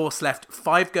 That of course left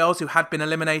 5 girls who had been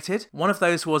eliminated. One of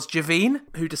those was Javine,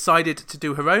 who decided to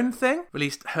do her own thing,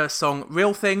 released her song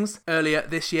Real Things earlier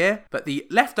this year, but the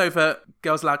leftover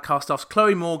Girls Aloud cast-offs,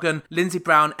 Chloe Morgan, Lindsay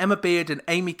Brown, Emma Beard and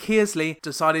Amy Kearsley,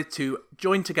 decided to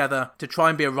join together to try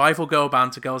and be a rival girl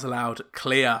band to Girls Aloud,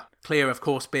 Clear. Clear, of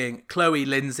course, being Chloe,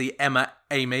 Lindsay, Emma,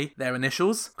 Amy, their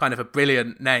initials. Kind of a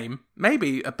brilliant name.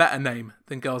 Maybe a better name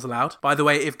than Girls Aloud. By the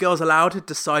way, if Girls Aloud had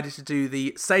decided to do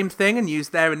the same thing and use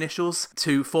their initials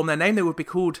to form their name, they would be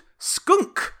called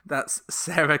Skunk. That's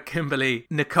Sarah, Kimberly,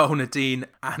 Nicole, Nadine,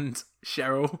 and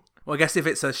Cheryl. Well, I guess if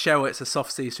it's a shell, it's a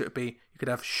soft C, so you could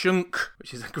have Shunk,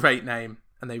 which is a great name,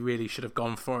 and they really should have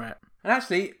gone for it. And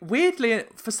actually, weirdly,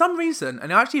 for some reason,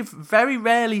 and I actually have very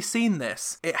rarely seen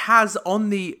this, it has on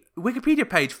the Wikipedia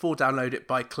page for Download It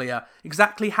by Clear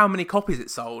exactly how many copies it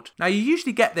sold. Now, you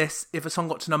usually get this if a song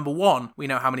got to number 1, we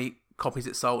know how many copies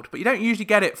it sold, but you don't usually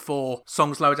get it for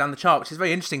songs lower down the chart, which is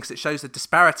very interesting because it shows the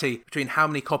disparity between how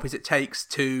many copies it takes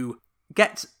to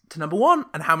get to number 1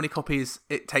 and how many copies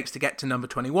it takes to get to number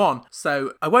 21.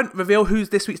 So I won't reveal who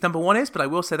this week's number 1 is, but I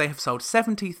will say they have sold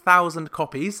 70,000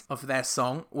 copies of their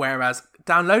song, whereas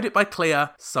Download It by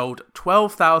Clear sold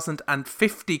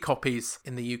 12,050 copies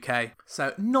in the UK.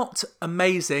 So not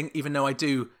amazing, even though I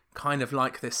do kind of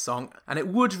like this song, and it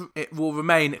will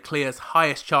remain Clear's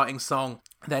highest charting song.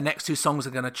 Their next 2 songs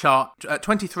are going to chart at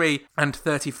 23 and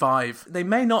 35. They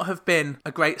may not have been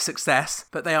a great success,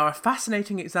 but they are a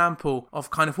fascinating example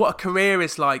of kind of what a career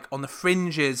is like on the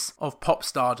fringes of pop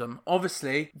stardom.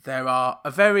 Obviously, there are a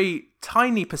very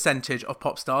tiny percentage of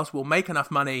pop stars will make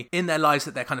enough money in their lives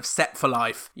that they're kind of set for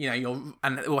life.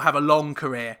 And will have a long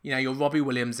career. Your Robbie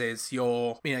Williamses,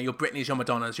 your Britneys, your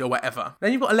Madonnas, your whatever.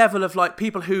 Then you've got a level of like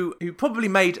people who probably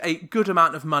made a good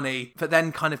amount of money, but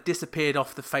then kind of disappeared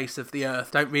off the face of the earth.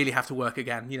 Don't really have to work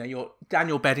again. Your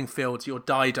Daniel Bedingfields, your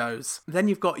Didos. Then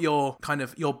you've got your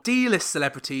D-list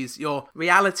celebrities, your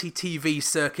reality TV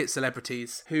circuit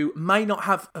celebrities who may not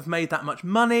have made that much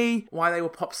money while they were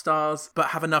pop stars, but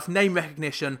have enough name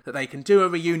recognition that they can do a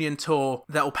reunion tour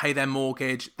that will pay their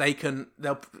mortgage. They can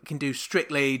do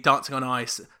Strictly, Dancing on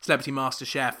Ice, Celebrity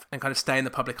MasterChef, and kind of stay in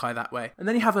the public eye that way. And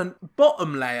then you have a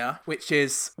bottom layer, which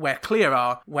is where Clear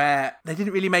are, where they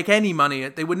didn't really make any money.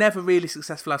 They were never really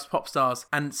successful as pop stars,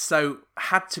 and so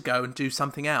had to go and do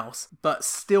something else, but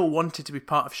still wanted to be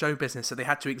part of show business. So they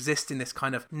had to exist in this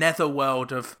kind of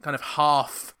netherworld of kind of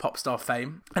half pop star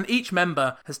fame. And each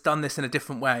member has done this in a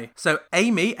different way. So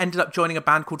Amy ended up joining a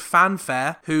band called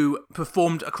Fanfare, who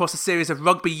performed across a series of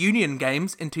rugby union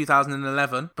games in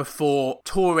 2011 before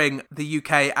touring the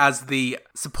UK as the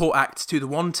support act to The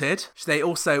Wanted. They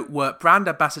also were brand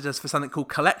ambassadors for something called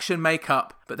Collection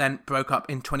Makeup, but then broke up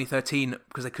in 2013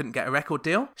 because they couldn't get a record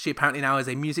deal. She apparently now is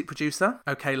a music producer.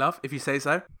 Okay, love, if you say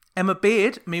so. Emma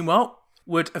Beard, meanwhile,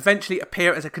 would eventually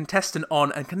appear as a contestant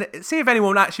on, and see if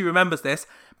anyone actually remembers this,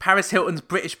 Paris Hilton's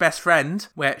British Best Friend,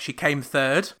 where she came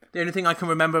 3rd. The only thing I can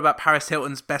remember about Paris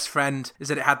Hilton's Best Friend is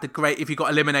that it had the great, if you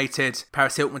got eliminated,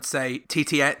 Paris Hilton would say,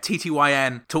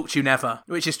 TTYN, talk to you never.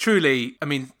 Which is truly,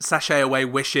 sashay away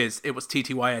wishes, it was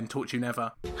TTYN, talk to you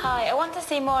never. Hi, I want to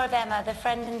see more of Emma, the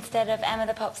friend instead of Emma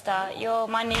the pop star. You're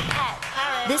my new pet,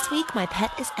 Paris. This week, my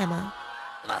pet is Emma.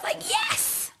 I was like,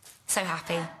 yes! So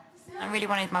happy. I really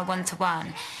wanted my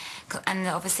one-to-one. And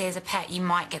obviously as a pet, you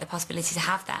might get the possibility to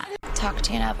have that. Talk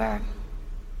to you never.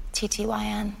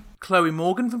 TTYN. Chloe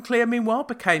Morgan from Clear, meanwhile,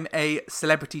 became a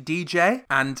celebrity DJ.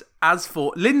 And as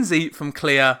for Lindsay from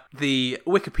Clear, the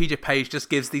Wikipedia page just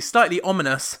gives the slightly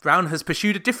ominous, Brown has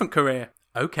pursued a different career.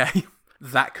 Okay.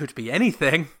 That could be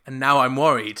anything, and now I'm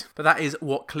worried. But that is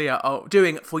what Clear are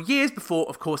doing for years before,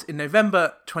 of course, in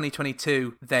November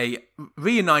 2022, they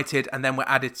reunited and then were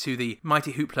added to the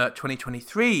Mighty Hoopla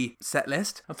 2023 set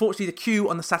list. Unfortunately, the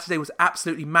queue on the Saturday was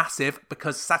absolutely massive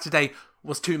because Saturday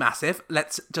was too massive,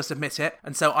 let's just admit it.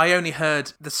 And so I only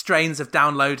heard the strains of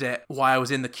Download It while I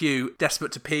was in the queue,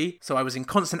 desperate to pee. So I was in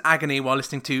constant agony while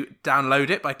listening to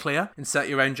Download It by Clear. Insert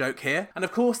your own joke here. And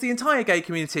of course, the entire gay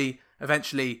community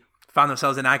eventually found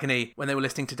themselves in agony when they were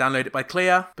listening to Download It by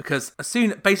Clear, because as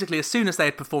soon as they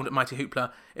had performed at Mighty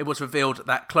Hoopla, it was revealed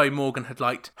that Chloe Morgan had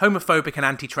liked homophobic and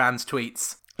anti-trans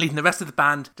tweets, leading the rest of the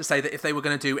band to say that if they were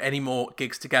going to do any more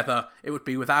gigs together, it would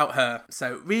be without her.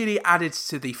 So really added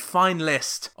to the fine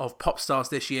list of pop stars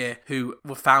this year who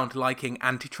were found liking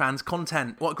anti-trans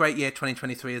content. What a great year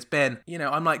 2023 has been.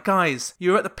 I'm like, guys,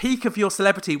 you're at the peak of your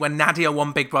celebrity when Nadia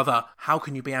won Big Brother. How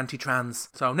can you be anti-trans?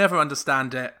 So I'll never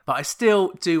understand it. But I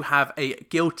still do have a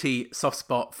guilty soft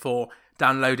spot for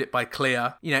Download It by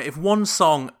Clear. If one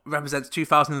song represents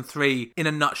 2003 in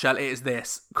a nutshell, it is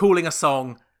this. Calling a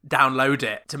song Download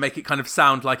It, to make it kind of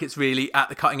sound like it's really at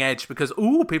the cutting edge, because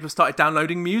people started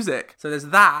downloading music. So there's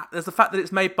that. There's the fact that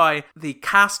it's made by the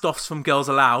cast-offs from Girls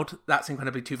Aloud. That's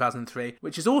incredibly 2003,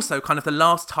 which is also kind of the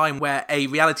last time where a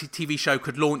reality TV show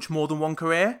could launch more than one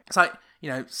career. It's like,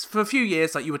 for a few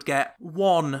years, like you would get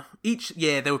one, each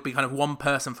year there would be kind of one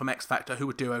person from X Factor who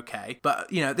would do okay. But,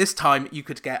 this time you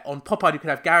could get, on Pop Idol, you could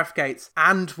have Gareth Gates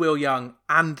and Will Young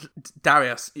and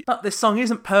Darius. But this song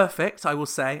isn't perfect, I will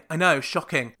say. I know,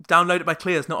 shocking. Downloaded by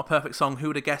Clear's not a perfect song, who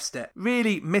would have guessed it?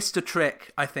 Really missed a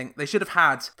trick, I think. They should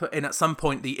have put in at some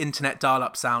point the internet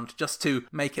dial-up sound just to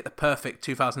make it the perfect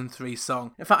 2003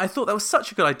 song. In fact, I thought that was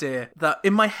such a good idea that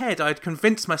in my head I'd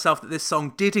convinced myself that this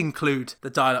song did include the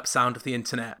dial-up sound of the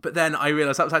internet. But then I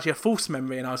realised that was actually a false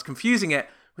memory and I was confusing it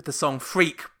with the song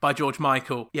Freak by George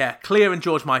Michael. Yeah, Clear and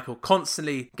George Michael,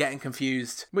 constantly getting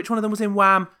confused. Which one of them was in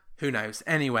Wham? Who knows?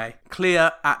 Anyway,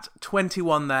 Clear at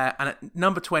 21 there, and at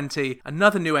number 20,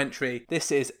 another new entry.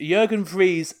 This is Jürgen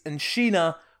Vries and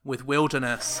Sheena with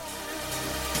Wilderness.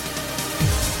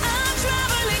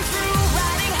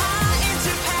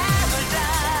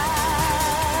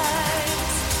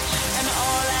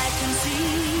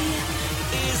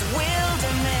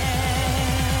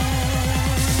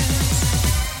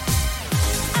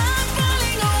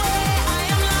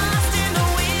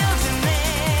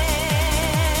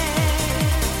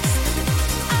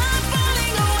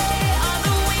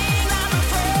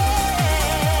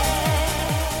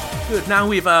 Good, now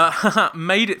we've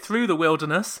made it through the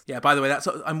wilderness. Yeah, by the way,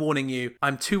 I'm warning you,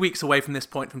 I'm 2 weeks away from this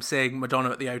point from seeing Madonna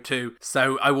at the O2,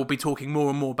 so I will be talking more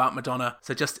and more about Madonna,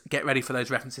 so just get ready for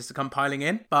those references to come piling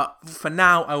in. But for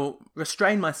now, I will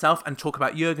restrain myself and talk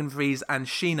about Jürgen Vries and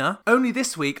Sheena. Only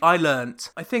this week I learnt,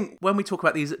 I think when we talk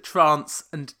about these trance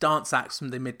and dance acts from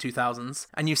the mid-2000s,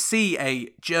 and you see a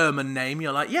German name,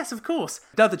 you're like, yes, of course,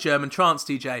 another German trance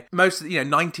DJ. Most,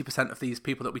 90% of these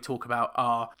people that we talk about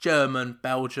are German,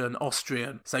 Belgian,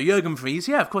 Austrian. So Jürgen Vries,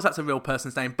 yeah, of course that's a real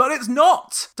person's name, but it's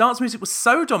not! Dance music was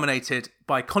so dominated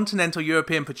by continental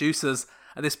European producers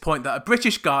at this point that a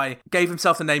British guy gave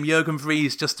himself the name Jürgen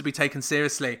Vries just to be taken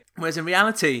seriously. Whereas in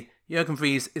reality, Jürgen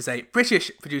Vries is a British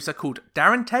producer called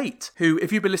Darren Tate, who,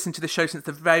 if you've been listening to the show since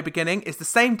the very beginning, is the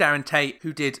same Darren Tate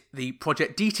who did the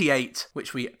Project DT8,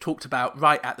 which we talked about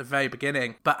right at the very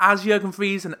beginning. But as Jürgen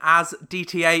Vries and as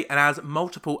DT8 and as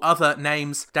multiple other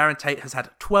names, Darren Tate has had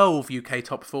 12 UK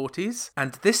top 40s,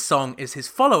 and this song is his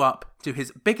follow-up to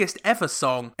his biggest ever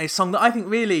song, a song that I think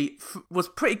really was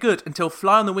pretty good until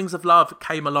Fly on the Wings of Love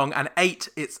came along and ate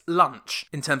its lunch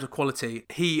in terms of quality.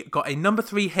 He got a number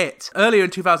 3 hit earlier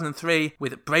in 2003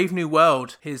 with Brave New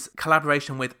World, his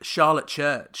collaboration with Charlotte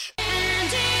Church.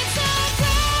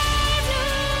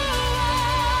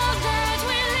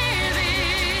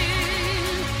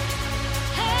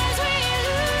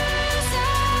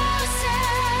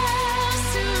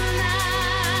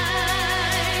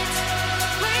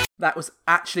 That was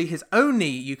actually his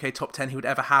only UK top 10 he would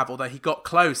ever have, although he got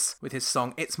close with his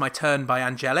song It's My Turn by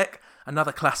Angelic,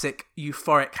 another classic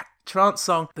euphoric trance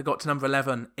song that got to number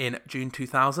 11 in June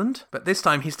 2000. But this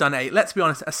time he's done let's be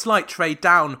honest, a slight trade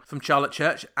down from Charlotte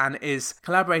Church and is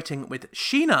collaborating with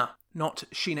Sheena. Not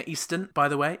Sheena Easton, by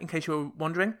the way, in case you were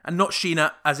wondering. And not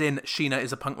Sheena as in Sheena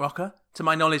is a punk rocker. To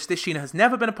my knowledge, this Sheena has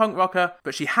never been a punk rocker,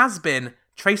 but she has been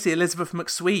Tracy Elizabeth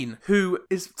McSween, who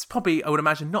is probably, I would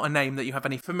imagine, not a name that you have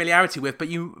any familiarity with, but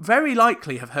you very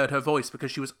likely have heard her voice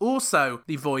because she was also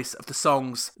the voice of the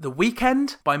songs The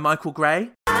Weekend by Michael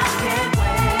Gray.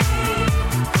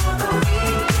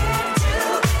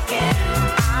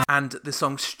 And the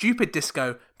song Stupid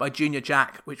Disco by Junior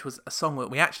Jack, which was a song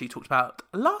that we actually talked about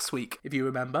last week, if you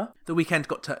remember. The Weekend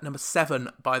got to number 7,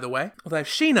 by the way. Although,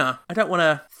 Sheena, I don't want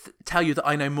to tell you that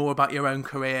I know more about your own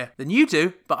career than you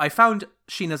do, but I found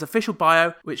Sheena's official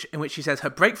bio, in which she says her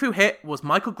breakthrough hit was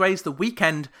Michael Gray's The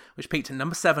Weekend, which peaked at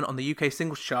number 7 on the UK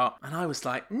singles chart. And I was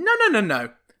like, no.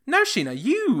 No, Sheena,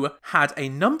 you had a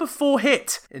number 4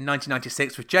 hit in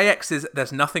 1996 with JX's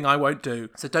There's Nothing I Won't Do.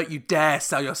 So don't you dare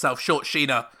sell yourself short,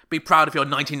 Sheena. Be proud of your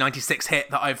 1996 hit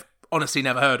that I've honestly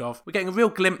never heard of. We're getting a real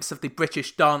glimpse of the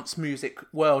British dance music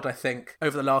world, I think,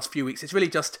 over the last few weeks. It's really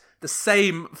just the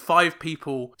same 5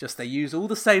 people, just they use all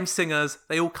the same singers,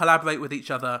 they all collaborate with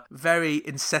each other, very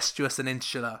incestuous and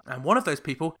insular. And one of those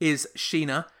people is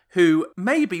Sheena, who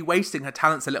may be wasting her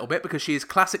talents a little bit because she is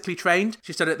classically trained.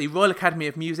 She studied at the Royal Academy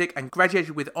of Music and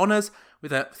graduated with honours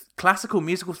with a classical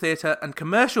musical theatre and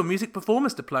commercial music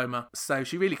performance diploma. So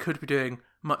she really could be doing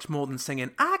much more than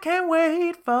singing, I can't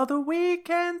wait for the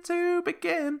weekend to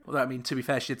begin. Although, I mean, to be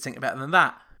fair, she did sing it better than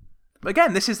that. But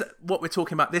again, this is what we're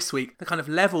talking about this week, the kind of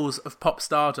levels of pop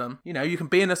stardom. You know, you can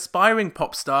be an aspiring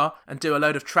pop star and do a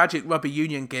load of tragic rubber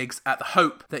union gigs at the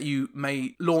hope that you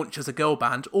may launch as a girl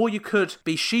band, or you could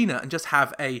be Sheena and just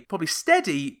have a probably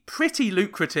steady, pretty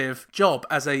lucrative job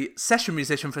as a session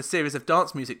musician for a series of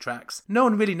dance music tracks. No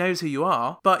one really knows who you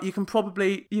are, but you can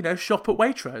probably, you know, shop at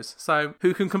Waitrose. So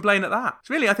who can complain at that? It's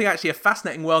really, I think, actually a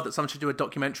fascinating world that someone should do a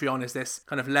documentary on, is this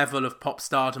kind of level of pop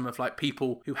stardom of like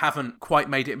people who haven't quite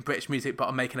made it in British music but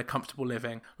are making a comfortable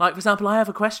living. Like, for example, I have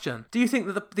a question. Do you think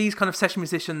that these kind of session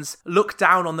musicians look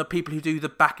down on the people who do the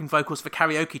backing vocals for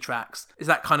karaoke tracks? Is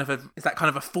that kind of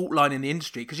a fault line in the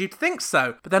industry? Because you'd think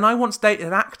so. But then I once dated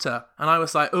an actor and I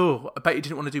was like, oh, I bet you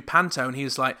didn't want to do panto. And he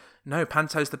was like, no,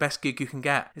 panto's the best gig you can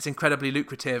get. It's incredibly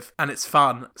lucrative and it's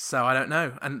fun. So I don't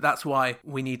know. And that's why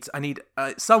I need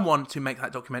someone to make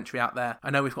that documentary out there. I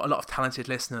know we've got a lot of talented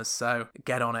listeners, so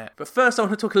get on it. But first I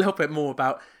want to talk a little bit more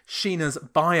about Sheena's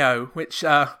bio, which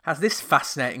has this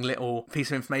fascinating little piece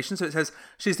of information. So it says,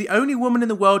 she's the only woman in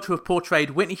the world to have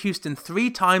portrayed Whitney Houston 3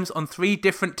 times on 3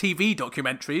 different TV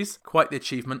documentaries. Quite the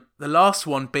achievement. The last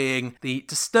one being the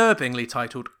disturbingly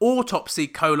titled Autopsy: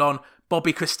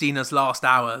 Bobby Christina's Last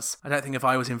Hours. I don't think if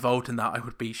I was involved in that, I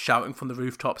would be shouting from the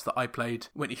rooftops that I played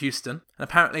Whitney Houston. And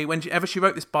apparently, whenever she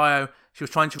wrote this bio, she was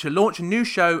trying to launch a new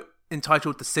show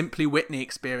entitled The Simply Whitney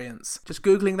Experience. Just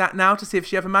Googling that now to see if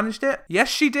she ever managed it. Yes,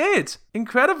 she did.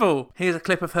 Incredible. Here's a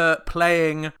clip of her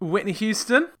playing Whitney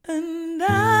Houston. And I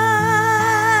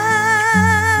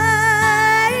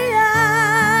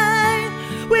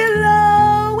will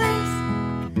always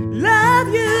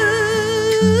love you.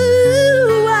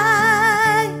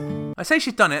 I say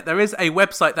she's done it. There is a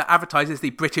website that advertises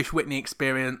the British Whitney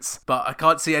Experience, but I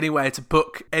can't see anywhere to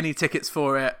book any tickets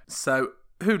for it, so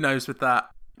who knows with that.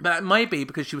 But it might be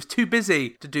because she was too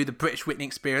busy to do the British Whitney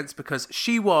Experience, because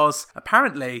she was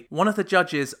apparently one of the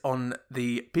judges on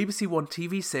the BBC One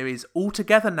TV series All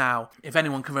Together Now. If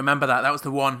anyone can remember that, that was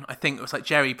the one, I think it was like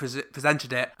Jerry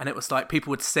presented it, and it was like people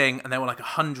would sing and there were like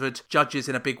 100 judges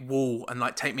in a big wall, and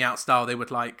like Take Me Out style, they would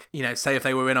like, you know, say if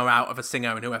they were in or out of a singer,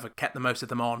 and whoever kept the most of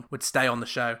them on would stay on the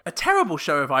show. A terrible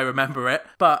show if I remember it,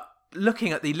 but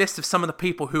looking at the list of some of the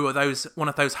people who are one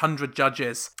of those 100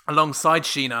 judges alongside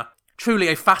Sheena, truly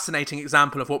a fascinating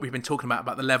example of what we've been talking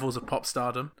about the levels of pop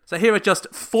stardom. So here are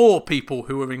just 4 people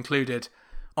who were included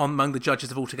among the judges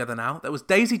of All Together Now. There was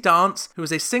Daisy Dance, who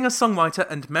was a singer-songwriter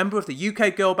and member of the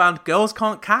UK girl band Girls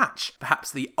Can't Catch.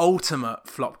 Perhaps the ultimate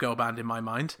flop girl band in my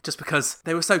mind, just because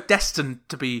they were so destined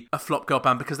to be a flop girl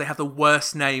band because they have the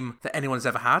worst name that anyone's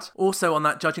ever had. Also on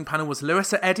that judging panel was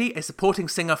Larissa Eddy, a supporting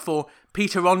singer for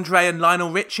Peter Andre and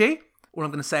Lionel Richie. All I'm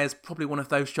going to say is probably one of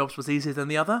those jobs was easier than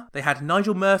the other. They had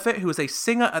Nigel Murfitt, who was a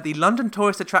singer at the London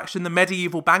tourist attraction The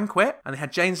Medieval Banquet. And they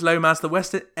had James Lomas, the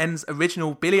West End's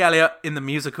original Billy Elliot in the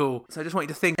musical. So I just want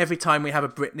you to think, every time we have a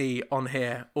Britney on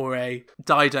here or a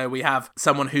Dido, we have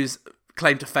someone who's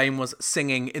claim to fame was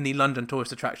singing in the London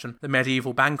tourist attraction, The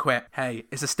Medieval Banquet. Hey,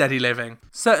 it's a steady living.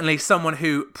 Certainly someone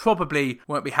who probably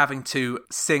won't be having to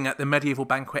sing at The Medieval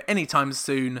Banquet anytime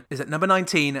soon is at number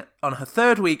 19 on her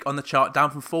 3rd week on the chart,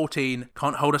 down from 14.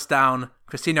 Can't Hold Us Down,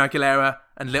 Christina Aguilera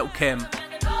and Lil' Kim. You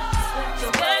can't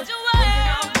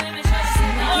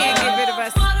get rid of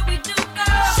us.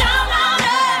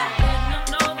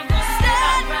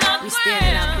 We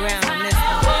standing our ground on this one.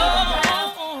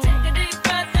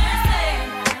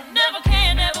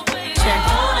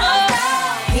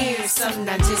 Here's something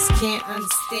I just can't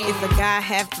understand. If a guy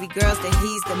have 3 girls, then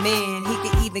he's the man. He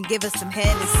could even give us some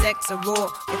head and sex or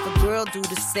raw. If a girl do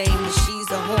the same, then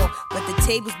she's a whore. But the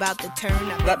table's about to turn.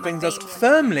 That brings us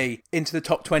firmly into the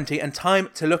top 20 and time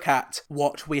to look at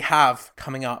what we have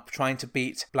coming up, trying to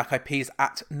beat Black Eyed Peas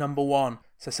at number 1.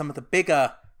 So some of the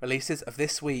bigger releases of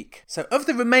this week. So of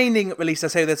the remaining releases,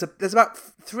 I say there's about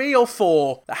 3 or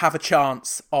 4 that have a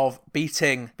chance of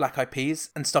beating Black Eyed Peas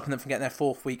and stopping them from getting their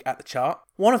 4th week at the chart.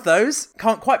 One of those,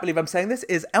 can't quite believe I'm saying this,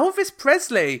 is Elvis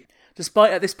Presley.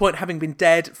 Despite at this point having been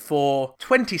dead for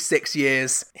 26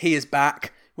 years, he is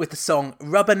back with the song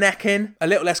Rubberneckin'. A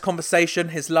Little Less Conversation,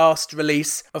 his last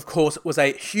release, of course, was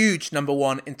a huge number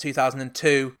 1 in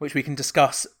 2002, which we can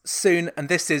discuss soon. And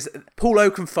this is Paul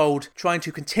Oakenfold trying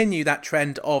to continue that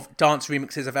trend of dance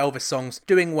remixes of Elvis songs,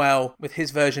 doing well with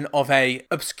his version of a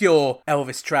obscure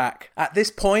Elvis track. At this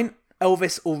point,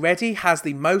 Elvis already has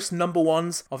the most number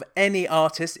 1s of any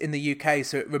artist in the UK,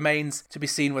 so it remains to be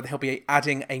seen whether he'll be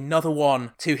adding another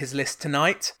one to his list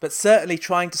tonight. But certainly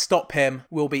trying to stop him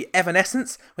will be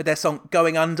Evanescence with their song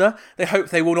Going Under. They hope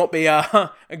they will not be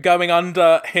going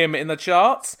under him in the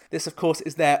charts. This, of course,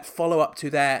 is their follow-up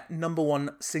to their number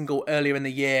 1 single earlier in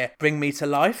the year, Bring Me to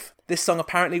Life. This song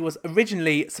apparently was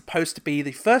originally supposed to be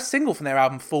the first single from their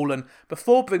album Fallen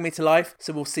before Bring Me to Life,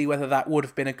 so we'll see whether that would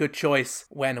have been a good choice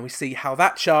when we see how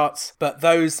that charts. But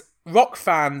those rock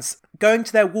fans going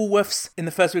to their Woolworths in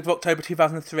the first week of October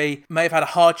 2003 may have had a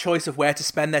hard choice of where to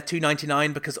spend their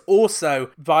 $2.99, because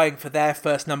also vying for their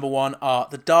first number one are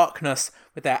The Darkness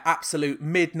with their absolute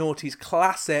mid-noughties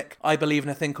classic I Believe in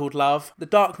a Thing Called Love. The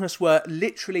Darkness were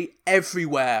literally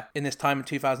everywhere in this time in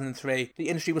 2003. The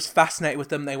industry was fascinated with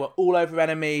them. They were all over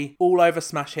NME, all over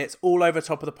Smash Hits, all over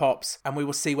Top of the Pops, and we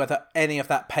will see whether any of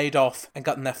that paid off and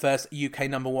got them their first UK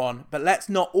number one. But let's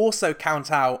not also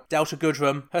count out Delta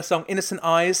Goodrem. Her song Innocent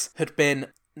Eyes had been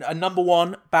a number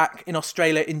one back in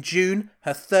Australia in June,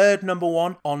 her third number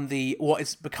one on the what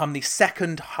has become the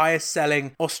second highest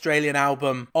selling Australian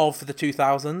album of the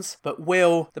 2000s. But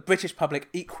will the British public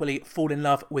equally fall in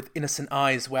love with Innocent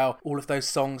Eyes? Well, all of those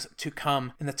songs to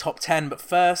come in the top 10. But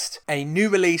first, a new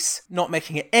release not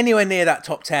making it anywhere near that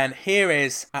top 10. Here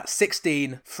is at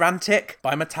 16, Frantic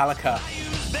by Metallica.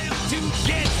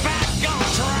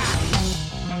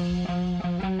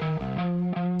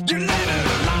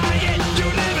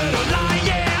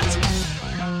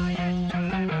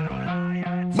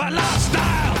 My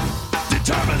lifestyle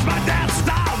determines my death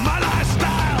style. My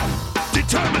lifestyle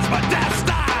determines my death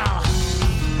style.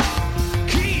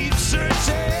 Keep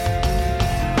searching,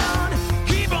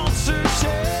 keep on searching.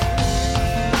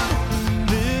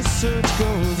 This search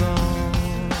goes on.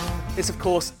 It's, of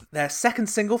course, their second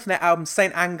single from their album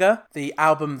Saint Anger, the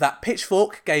album that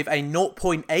Pitchfork gave a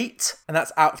 0.8, and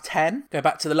that's out of 10. Go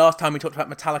back to the last time we talked about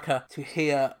Metallica to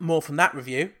hear more from that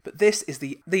review. But this is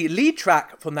the lead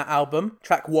track from that album,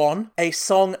 track 1, a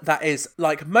song that is,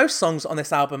 like most songs on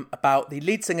this album, about the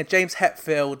lead singer James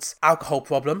Hetfield's alcohol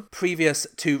problem. Previous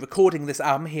to recording this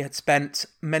album, he had spent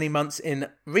many months in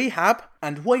rehab,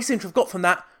 and what he seemed to have got from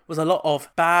that was a lot of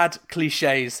bad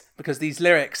cliches, because these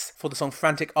lyrics for the song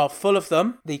Frantic are full of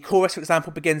them. The chorus, for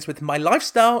example, begins with "My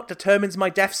lifestyle determines my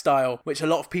death style," which a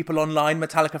lot of people online,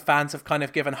 Metallica fans, have kind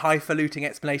of given highfalutin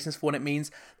explanations for what it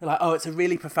means. They're like, oh, it's a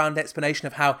really profound explanation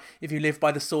of how if you live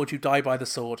by the sword, you die by the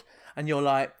sword. And you're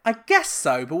like, I guess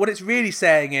so, but what it's really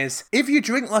saying is, if you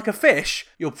drink like a fish,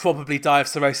 you'll probably die of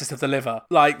cirrhosis of the liver.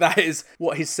 Like, that is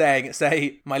what he's saying. It's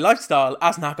my lifestyle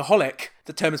as an alcoholic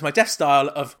determines my death style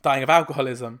of dying of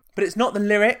alcoholism. But it's not the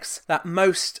lyrics that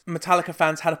most Metallica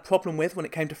fans had a problem with when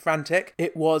it came to Frantic.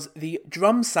 It was the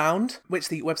drum sound, which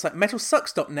the website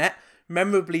metalsucks.net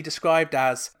memorably described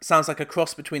as sounds like a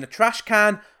cross between a trash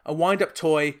can, a wind-up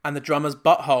toy, and the drummer's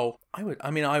butthole.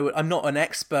 I'm not an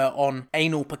expert on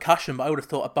anal percussion, but I would have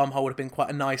thought a bumhole would have been quite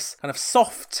a nice kind of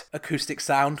soft acoustic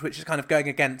sound, which is kind of going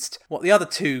against what the other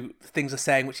two things are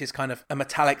saying, which is kind of a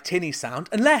metallic tinny sound.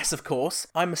 Unless, of course,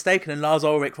 I'm mistaken and Lars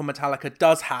Ulrich from Metallica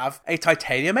does have a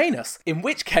titanium anus, in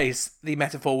which case the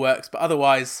metaphor works, but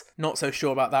otherwise not so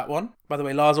sure about that one. By the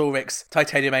way, Lars Ulrich's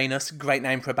Titanium Anus, great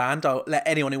name for a band. I'll let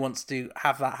anyone who wants to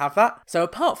have that. So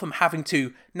apart from having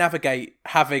to navigate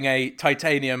having a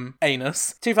titanium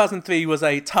anus, 2003 was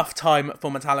a tough time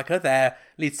for Metallica. Their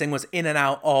lead singer was in and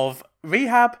out of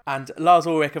rehab, and Lars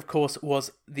Ulrich, of course,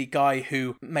 was the guy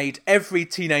who made every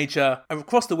teenager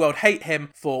across the world hate him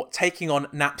for taking on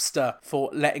Napster, for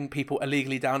letting people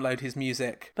illegally download his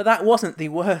music. But that wasn't the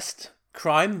worst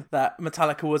crime that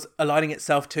Metallica was aligning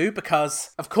itself to,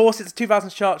 because of course it's a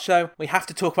 2000s chart show. We have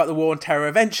to talk about the war on terror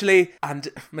eventually, and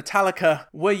Metallica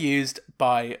were used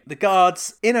by the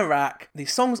guards in Iraq. The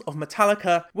songs of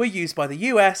Metallica were used by the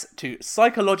US to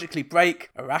psychologically break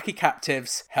Iraqi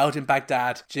captives held in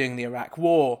Baghdad during the Iraq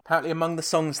War. Apparently among the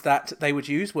songs that they would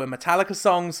use were Metallica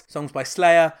songs by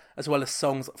Slayer, as well as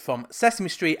songs from Sesame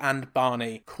Street and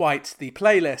Barney. Quite the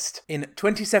playlist. In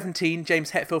 2017,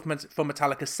 James Hetfield from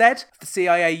Metallica said, the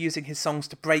CIA using his songs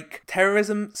to break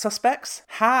terrorism suspects?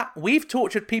 We've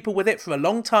tortured people with it for a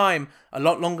long time, a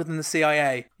lot longer than the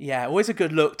CIA. Yeah, always a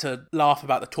good look to laugh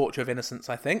about the torture of innocence,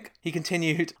 I think. He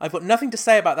continued, I've got nothing to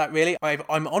say about that really.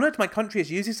 I'm honoured my country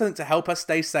is using something to help us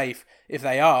stay safe, if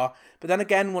they are. But then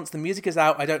again, once the music is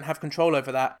out, I don't have control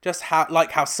over that. Just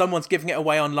like how someone's giving it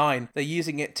away online. They're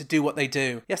using it to do what they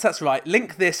do. Yes, that's right.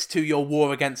 Link this to your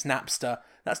war against Napster.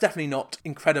 That's definitely not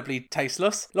incredibly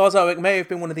tasteless. Lars Ulrich may have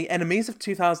been one of the enemies of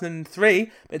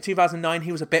 2003, but in 2009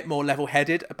 he was a bit more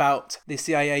level-headed about the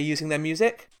CIA using their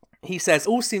music. He says,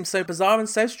 all seems so bizarre and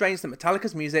so strange that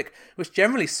Metallica's music, which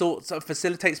generally sort of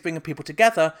facilitates bringing people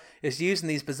together, is used in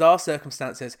these bizarre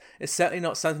circumstances. It's certainly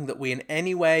not something that we in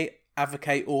any way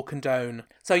advocate or condone.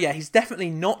 So yeah, he's definitely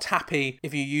not happy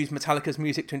if you use Metallica's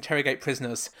music to interrogate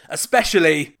prisoners,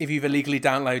 especially if you've illegally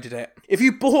downloaded it. If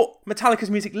you bought Metallica's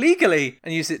music legally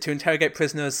and used it to interrogate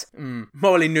prisoners,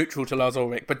 morally neutral to Lars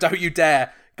Ulrich, but don't you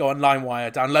dare go on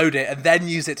LimeWire, download it, and then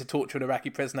use it to torture an Iraqi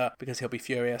prisoner because he'll be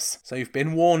furious. So you've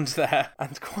been warned there.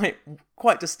 And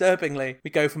quite disturbingly, we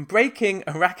go from breaking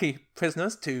Iraqi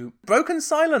prisoners to Broken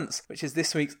Silence, which is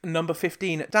this week's number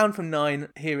 15, down from 9.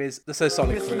 Here is the So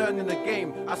Sonic Crew. Learning the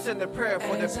game, I send a prayer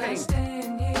for their pain.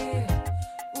 Stand here,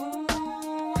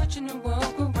 watching it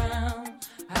walk around,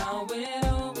 how it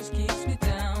always keeps me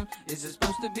down. Is it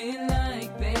supposed to be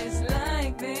like this,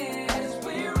 like this?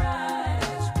 We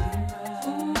rise,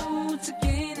 ooh, to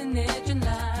gain an edge in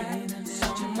life.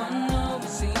 Someone always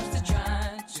seems to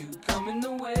try to come in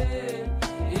the way.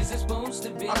 Is it supposed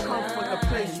to be I come from a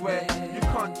place where you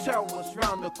can't tell what's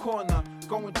round the corner.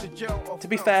 Going to jail or To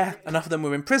be fair, enough of them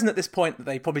were in prison at this point that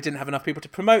they probably didn't have enough people to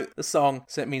promote the song,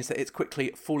 so it means that it's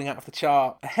quickly falling out of the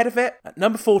chart. Ahead of it, at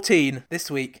number 14 this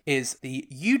week, is the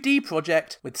UD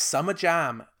Project with Summer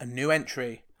Jam, a new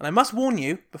entry. And I must warn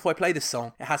you, before I play this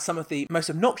song, it has some of the most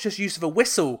obnoxious use of a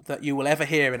whistle that you will ever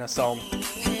hear in a song.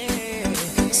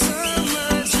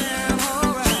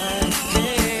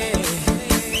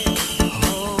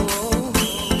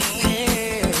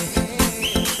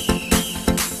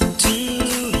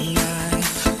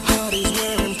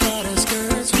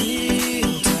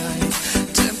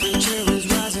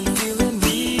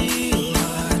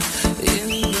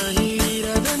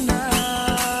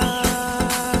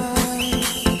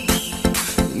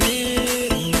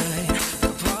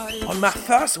 My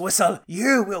first whistle,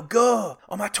 you will go.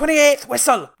 On my 28th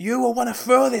whistle, you will want to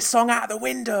throw this song out of the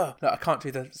window. Look, I can't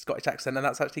do the Scottish accent, and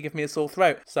that's actually giving me a sore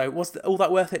throat. So was all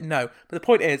that worth it? No. But the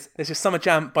point is, this is Summer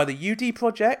Jam by the UD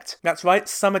Project. That's right,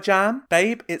 Summer Jam.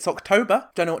 Babe, it's October.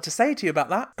 Don't know what to say to you about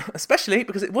that. Especially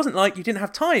because it wasn't like you didn't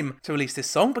have time to release this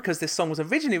song, because this song was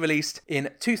originally released in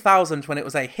 2000 when it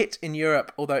was a hit in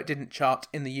Europe, although it didn't chart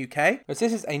in the UK. But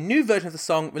this is a new version of the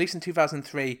song released in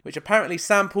 2003, which apparently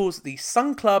samples the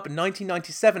Sun Club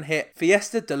 1997 hit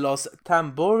Fiesta de los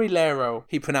Tamborilero,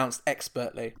 he pronounced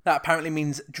expertly. That apparently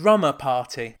means drummer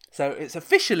party. So it's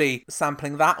officially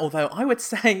sampling that, although I would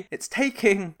say it's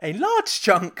taking a large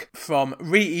chunk from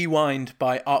Rewind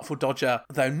by Artful Dodger,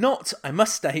 though not, I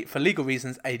must state, for legal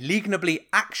reasons, a legally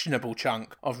actionable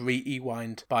chunk of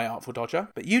Rewind by Artful Dodger.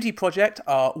 But UD Project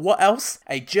are, what else?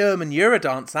 A German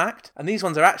Eurodance act, and these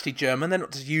ones are actually German, they're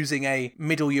not just using a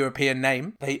Middle European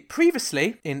name. They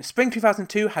previously, in spring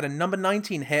 2002, had a number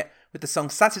 19 hit with the song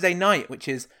Saturday Night, which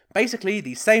is basically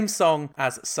the same song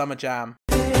as Summer Jam.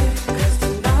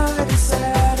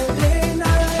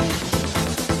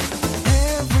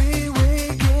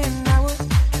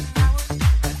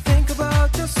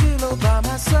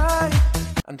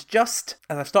 And just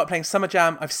as I've started playing Summer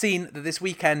Jam, I've seen that this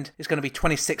weekend is going to be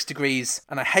 26 degrees,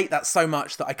 and I hate that so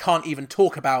much that I can't even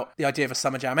talk about the idea of a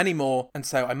Summer Jam anymore, and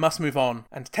so I must move on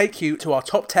and take you to our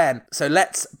top 10. So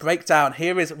let's break down.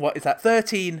 Here is what is at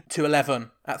 13 to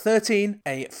 11. At 13,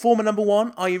 a former number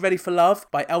 1, Are You Ready for Love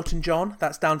by Elton John.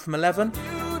 That's down from 11.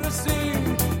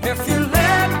 If you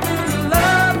let me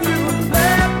love you,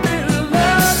 let me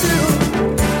love you.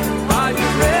 Are you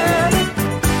ready?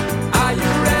 Are you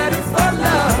ready for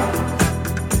love?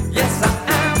 Yes, I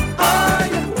am. Are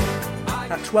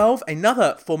you? At 12,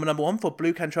 another former number 1 for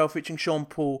Blue Cantrell featuring Sean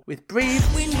Paul with Breathe.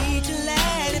 We need to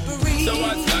let it breathe. So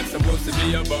what's that supposed to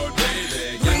be about,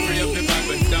 baby? Get free up the vibe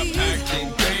and stop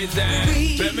acting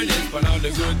crazy. Reminisce on all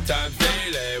the good times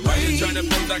daily. Why you trying to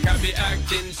pose like I be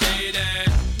acting shady?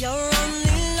 You're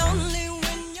only lonely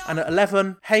when you're... And at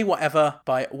 11, Hey Whatever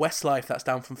by Westlife. That's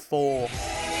down from 4.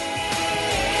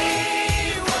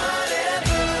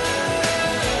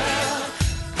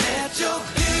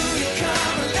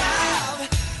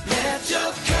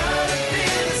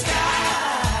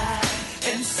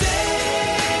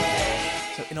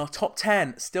 In our top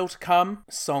 10, still to come,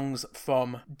 songs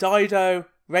from Dido,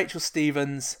 Rachel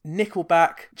Stevens,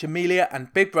 Nickelback, Jamelia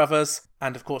and Big Brothers,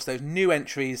 and of course those new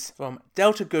entries from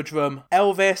Delta Goodrem,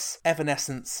 Elvis,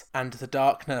 Evanescence and The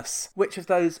Darkness. Which of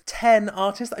those 10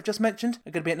 artists that I just mentioned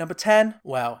are going to be at number 10?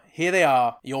 Well, here they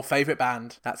are, your favourite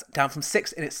band. That's down from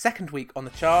 6 in its second week on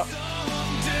the chart.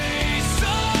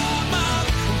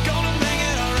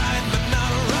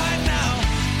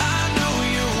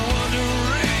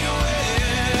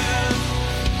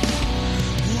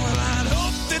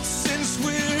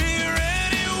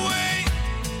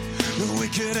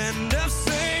 Could end up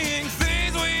saying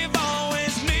things we've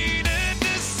always needed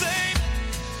to say,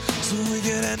 so we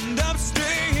could end up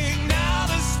staying. Now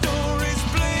the story's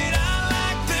played out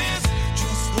like this,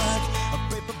 just like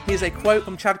a paper. Here's a quote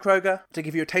from Chad Kroeger to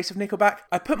give you a taste of Nickelback.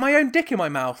 I put my own dick in my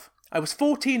mouth. I was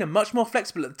 14 and much more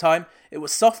flexible at the time. It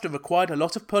was soft and required a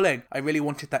lot of pulling. I really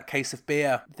wanted that case of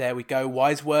beer. There we go,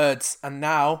 wise words. And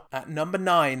now, at number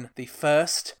 9, the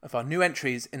first of our new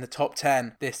entries in the top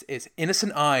 10. This is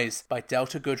Innocent Eyes by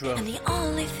Delta Goodrem. And the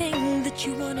only thing that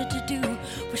you wanted to do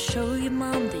was show your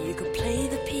mom that you could play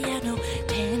the piano.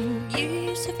 10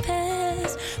 years have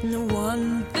passed, and the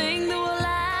one thing that will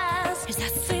last is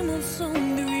that same old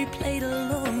song that we played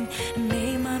along and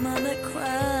made my mother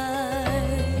cry.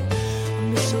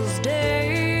 I miss those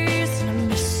days and I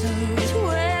miss those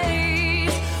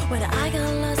ways when I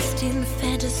got lost in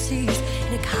fantasies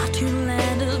in a cartoon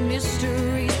land of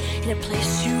mysteries in a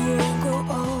place you won't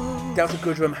go on. Delta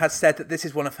Goodrem has said that this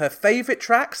is one of her favourite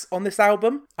tracks on this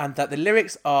album and that the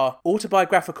lyrics are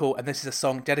autobiographical and this is a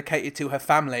song dedicated to her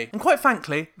family. And quite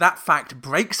frankly, that fact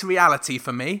breaks reality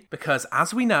for me because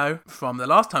as we know from the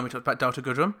last time we talked about Delta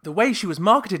Goodrem, the way she was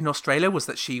marketed in Australia was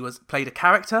that she played a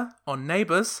character on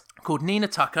Neighbours called Nina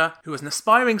Tucker, who was an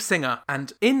aspiring singer,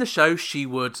 and in the show she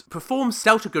would perform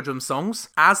Delta Goodrem songs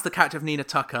as the character of Nina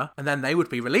Tucker, and then they would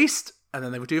be released, and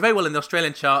then they would do very well in the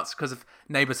Australian charts because of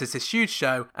Neighbours is this huge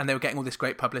show, and they were getting all this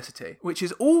great publicity, which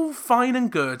is all fine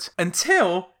and good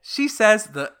until she says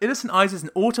that Innocent Eyes is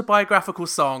an autobiographical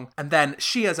song, and then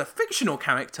she as a fictional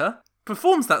character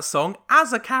performs that song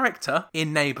as a character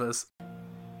in Neighbours.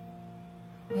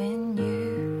 When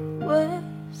you were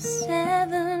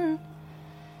 7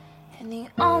 and the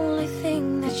only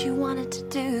thing that you wanted to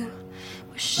do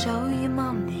was show your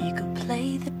mom that you could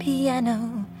play the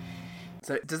piano.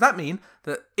 So does that mean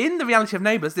that in the reality of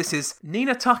Neighbours, this is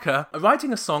Nina Tucker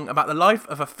writing a song about the life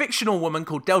of a fictional woman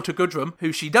called Delta Goodrem,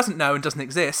 who she doesn't know and doesn't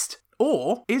exist?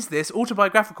 Or is this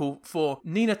autobiographical for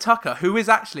Nina Tucker, who is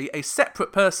actually a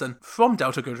separate person from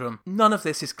Delta Goodrem? None of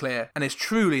this is clear and is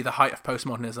truly the height of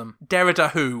postmodernism. Derrida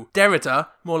who? Derrida,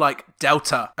 more like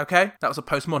Delta, okay? That was a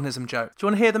postmodernism joke. Do you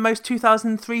want to hear the most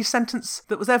 2003 sentence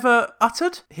that was ever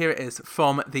uttered? Here it is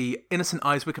from the Innocent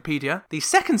Eyes Wikipedia. The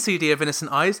second CD of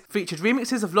Innocent Eyes featured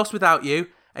remixes of Lost Without You,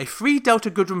 a free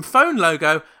Delta Goodrem phone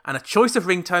logo, and a choice of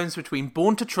ringtones between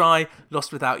Born to Try,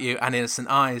 Lost Without You, and Innocent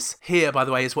Eyes. Here, by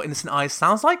the way, is what Innocent Eyes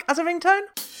sounds like as a ringtone.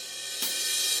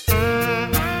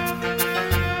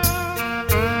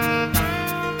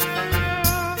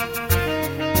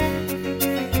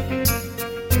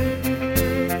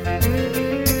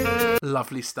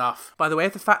 Lovely stuff. By the way,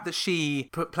 the fact that she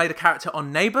played a character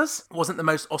on Neighbours wasn't the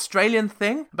most Australian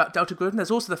thing about Delta Goodrem. There's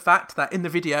also the fact that in the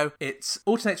video, it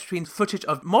alternates between footage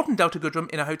of modern Delta Goodrem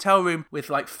in a hotel room with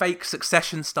like fake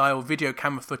Succession-style video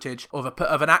camera footage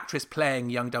of an actress playing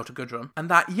young Delta Goodrem. And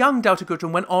that young Delta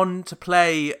Goodrem went on to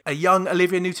play a young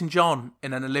Olivia Newton-John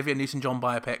in an Olivia Newton-John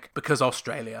biopic because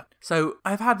Australia. So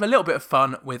I've had a little bit of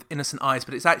fun with Innocent Eyes,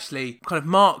 but it's actually kind of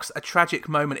marks a tragic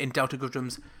moment in Delta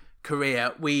Goodrem's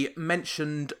career. We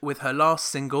mentioned with her last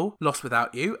single, Lost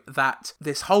Without You, that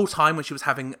this whole time when she was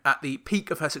having, at the peak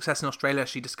of her success in Australia,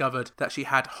 she discovered that she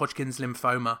had Hodgkin's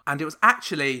lymphoma. And it was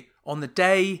actually on the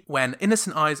day when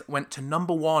Innocent Eyes went to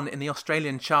number 1 in the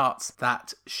Australian charts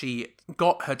that she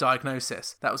got her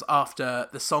diagnosis. That was after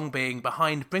the song being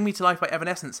behind Bring Me to Life by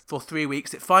Evanescence for 3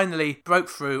 weeks. It finally broke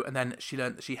through, and then she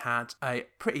learned that she had a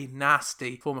pretty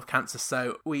nasty form of cancer.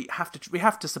 So we have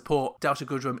to support Delta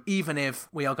Goodrem, even if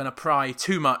we are going to pry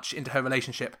too much into her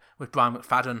relationship with Brian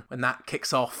McFadden when that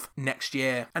kicks off next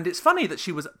year. And it's funny that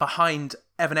she was behind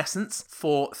Evanescence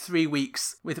for 3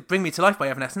 weeks with Bring Me to Life by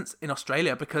Evanescence in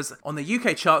Australia, because on the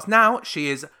UK charts now she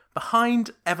is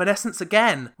behind Evanescence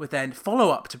again with their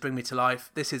follow-up to Bring Me to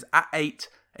Life. This is at 8,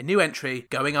 a new entry,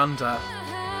 Going Under.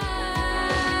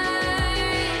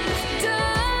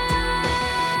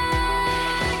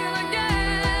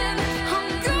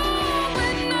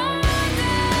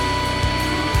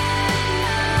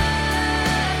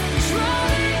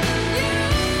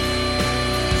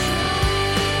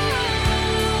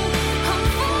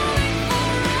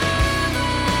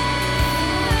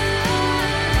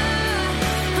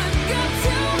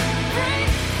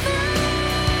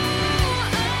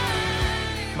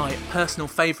 Personal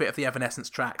favourite of the Evanescence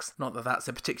tracks. Not that that's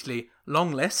a particularly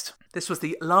long list. This was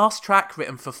the last track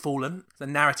written for Fallen, the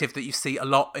narrative that you see a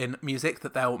lot in music,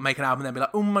 that they'll make an album and they'll be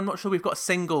like, I'm not sure we've got a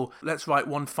single, let's write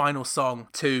one final song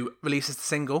to release as the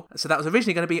single. So that was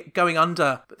originally going to be Going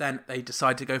Under, but then they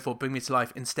decided to go for Bring Me to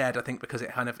Life instead, I think because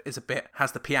it kind of is a bit,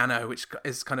 has the piano, which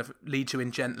is kind of leads you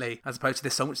in gently, as opposed to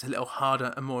this song, which is a little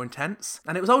harder and more intense.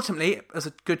 And it was ultimately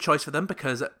a good choice for them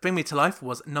because Bring Me to Life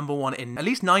was number 1 in at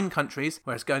least 9 countries,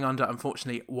 whereas Going Under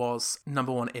unfortunately was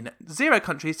number 1 in 0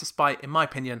 countries, despite, in my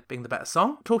opinion, being the better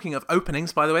song. Talking of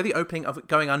openings, by the way, the opening of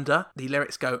Going Under, the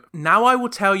lyrics go, "Now I will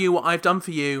tell you what I've done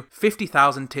for you,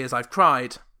 50,000 tears I've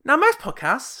cried. Now, most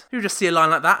podcasts, who just see a line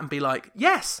like that and be like,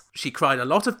 yes, she cried a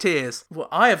lot of tears. Well,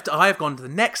 I have gone to the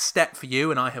next step for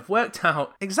you, and I have worked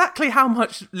out exactly how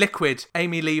much liquid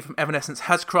Amy Lee from Evanescence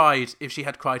has cried if she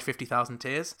had cried 50,000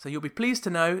 tears. So you'll be pleased to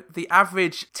know the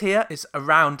average tear is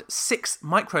around 6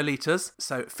 microlitres,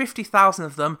 so 50,000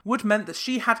 of them would meant that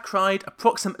she had cried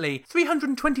approximately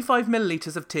 325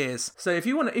 millilitres of tears. So if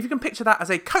you can picture that as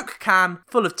a Coke can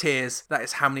full of tears, that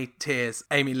is how many tears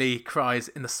Amy Lee cries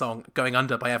in the song Going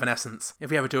Under by Evanescence.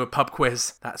 If we ever do a pub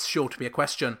quiz, that's sure to be a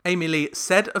question. Amy Lee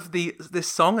said of this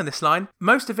song and this line,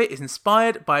 most of it is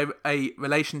inspired by a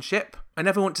relationship. I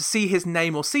never want to see his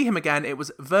name or see him again. It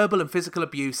was verbal and physical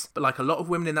abuse, but like a lot of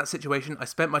women in that situation, I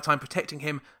spent my time protecting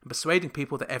him and persuading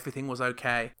people that everything was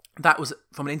okay. That was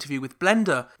from an interview with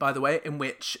Blender, by the way, in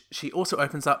which she also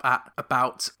opens up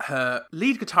about her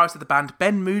lead guitarist of the band,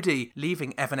 Ben Moody,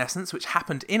 leaving Evanescence, which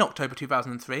happened in October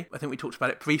 2003. I think we talked about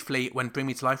it briefly when Bring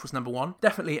Me to Life was number 1.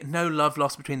 Definitely no love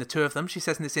lost between the two of them. She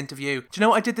says in this interview, do you know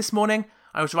what I did this morning?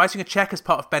 I was writing a check as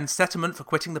part of Ben's settlement for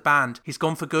quitting the band. He's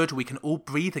gone for good. We can all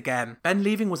breathe again. Ben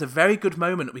leaving was a very good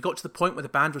moment. We got to the point where the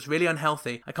band was really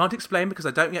unhealthy. I can't explain because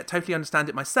I don't yet totally understand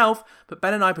it myself, but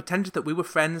Ben and I pretended that we were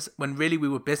friends when really we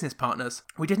were business partners.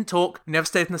 We didn't talk. We never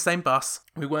stayed in the same bus.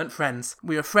 We weren't friends.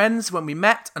 We were friends when we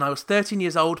met and I was 13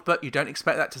 years old, but you don't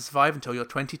expect that to survive until you're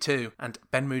 22. And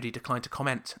Ben Moody declined to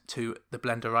comment to the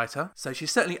Blender writer. So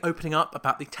she's certainly opening up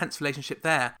about the tense relationship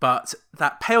there, but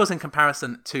that pales in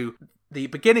comparison to the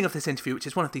beginning of this interview, which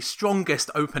is one of the strongest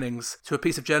openings to a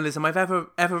piece of journalism I've ever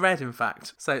read, in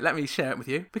fact. So let me share it with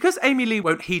you. Because Amy Lee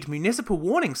won't heed municipal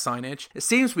warning signage, it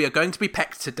seems we are going to be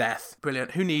pecked to death.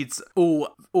 Brilliant. Who needs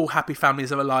all happy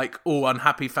families are alike, all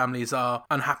unhappy families are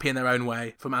unhappy in their own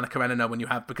way, from Anna Karenina, when you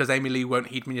have, because Amy Lee won't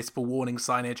heed municipal warning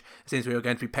signage, it seems we are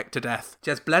going to be pecked to death.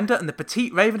 Jez Blender and the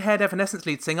petite raven-haired Evanescence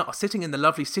lead singer are sitting in the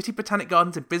lovely City Botanic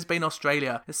Gardens in Brisbane,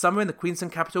 Australia. It's summer in the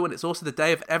Queensland capital, and it's also the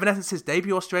day of Evanescence's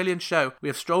debut Australian show. We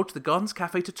have strolled to the Gardens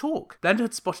Cafe to talk. Blender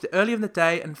had spotted it earlier in the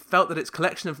day and felt that its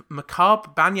collection of macabre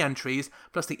banyan trees,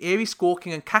 plus the eerie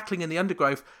squawking and cackling in the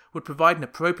undergrowth, would provide an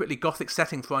appropriately gothic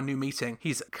setting for our new meeting.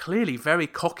 He's clearly very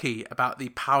cocky about the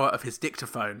power of his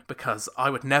dictaphone, because I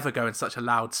would never go in such a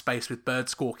loud space with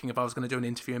birds squawking if I was going to do an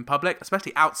interview in public,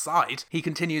 especially outside. He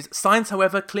continues, science,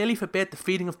 however, clearly forbid the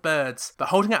feeding of birds, but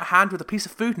holding out a hand with a piece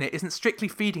of food in it isn't strictly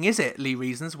feeding, is it? Lee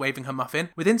reasons, waving her muffin.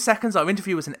 Within seconds, our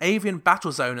interview was an avian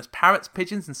battle zone as parrots,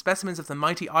 pigeons, and specimens of the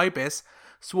mighty ibis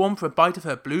swarm for a bite of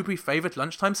her blueberry favourite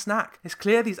lunchtime snack. It's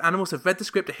clear these animals have read the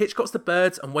script of Hitchcock's The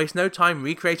Birds and waste no time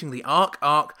recreating the arc,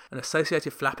 and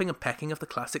associated flapping and pecking of the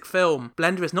classic film.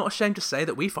 Blender is not ashamed to say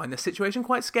that we find this situation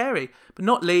quite scary, but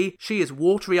not Lee. She is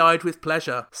watery-eyed with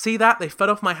pleasure. See that? They fed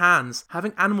off my hands.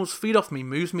 Having animals feed off me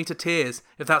moves me to tears,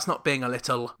 if that's not being a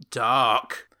little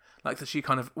dark. Like that she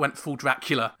kind of went full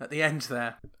Dracula at the end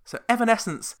there. So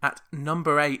Evanescence at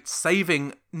number 8,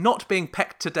 saving not being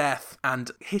pecked to death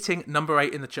and hitting number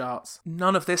 8 in the charts.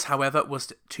 None of this, however,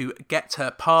 was to get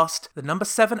her past the number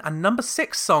 7 and number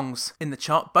 6 songs in the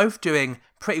chart, both doing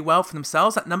pretty well for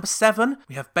themselves. At number 7,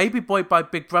 we have Baby Boy by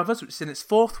Big Brothers, which is in its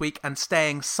 4th week and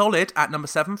staying solid at number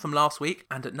 7 from last week.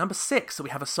 And at number 6,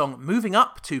 we have a song moving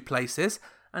up 2 places.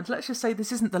 And let's just say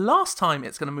this isn't the last time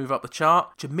it's going to move up the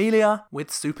chart. Jamelia with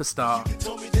Superstar. You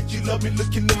told me that you love me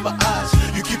looking in my eyes.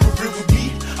 You keep it real with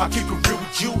me, I keep it real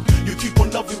with you. You keep on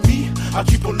loving me, I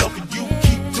keep on loving you.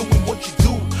 Keep doing what you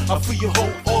do, I feel your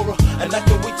whole aura. And I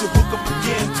can't wait to hook up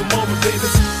again tomorrow,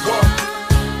 baby. Whoa.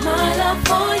 My love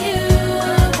for you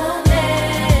will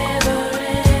never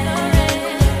end.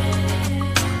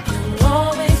 You'll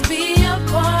always be a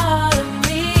part of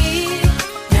me,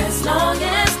 as long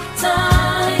as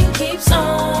time keeps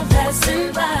on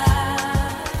passing by.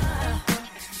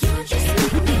 You just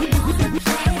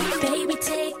baby,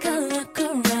 take a look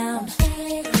around.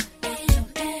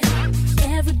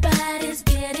 Everybody's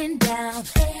getting down.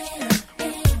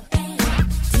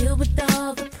 Deal with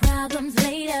all the problems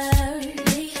later.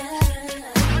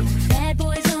 Bad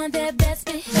boys on their best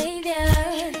behavior.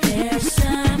 There's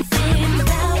something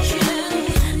about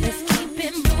you. Let's keep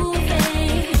it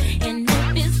moving. And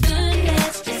if it's good,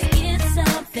 let's just get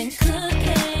something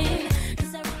cooking.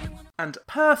 'Cause I really wanna. And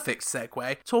perfect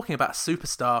segue, talking about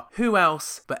Superstar. Who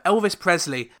else but Elvis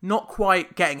Presley, not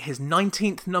quite getting his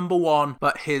 19th number 1,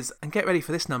 but his, and get ready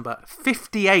for this number,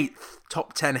 58th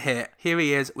top 10 hit. Here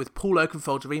he is with Paul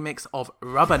Oakenfold's remix of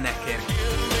Rubberneckin'.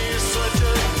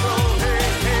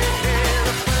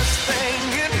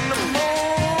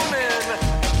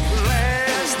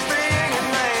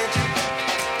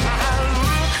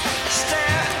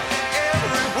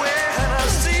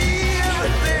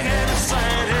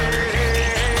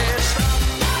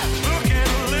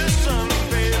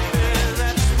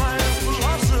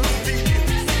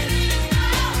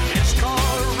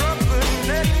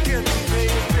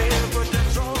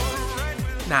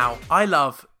 I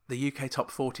love the UK Top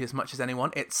 40 as much as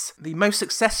anyone. It's the most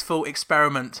successful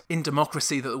experiment in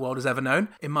democracy that the world has ever known,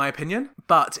 in my opinion.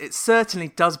 But it certainly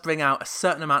does bring out a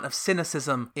certain amount of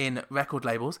cynicism in record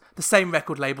labels. The same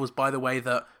record labels, by the way,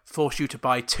 that force you to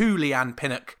buy 2 Leanne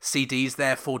Pinnock CDs,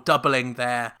 therefore doubling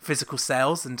their physical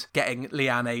sales and getting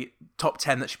Leanne a top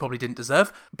 10 that she probably didn't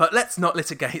deserve. But let's not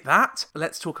litigate that.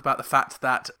 Let's talk about the fact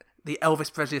that the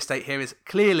Elvis Presley estate here is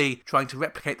clearly trying to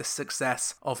replicate the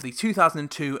success of the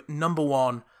 2002 number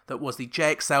one that was the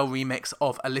JXL remix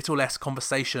of A Little Less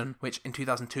Conversation, which in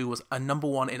 2002 was a number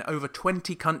one in over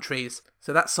 20 countries.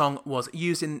 So that song was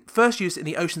first used in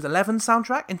the Ocean's 11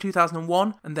 soundtrack in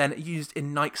 2001, and then used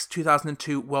in Nike's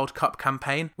 2002 World Cup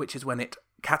campaign, which is when it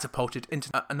catapulted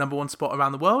into a number one spot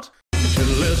around the world. A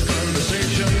little less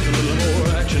conversation, a little more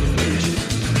action,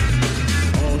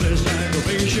 please. All this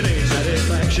aggravation ain't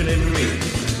satisfaction in me.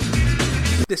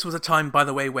 This was a time, by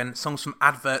the way, when songs from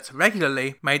adverts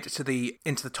regularly made it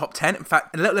into the top 10. In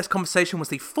fact, A Little Less Conversation was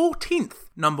the 14th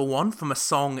number one from a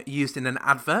song used in an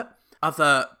advert.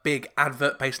 Other big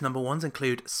advert-based number ones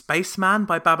include Spaceman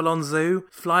by Babylon Zoo,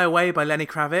 Fly Away by Lenny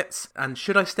Kravitz, and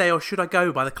Should I Stay or Should I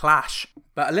Go by The Clash.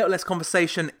 But A Little Less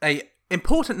Conversation, a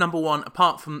important number one,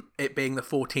 apart from it being the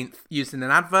 14th used in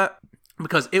an advert,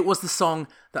 because it was the song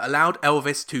that allowed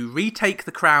Elvis to retake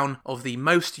the crown of the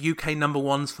most UK number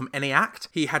ones from any act.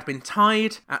 He had been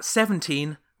tied at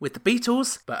 17 with the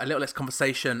Beatles, but A Little Less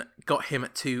Conversation got him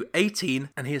to 18,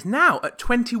 and he is now at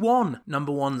 21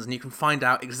 number ones, and you can find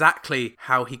out exactly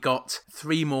how he got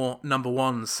 3 more number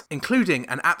ones, including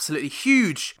an absolutely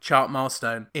huge chart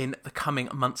milestone in the coming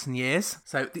months and years.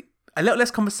 So A Little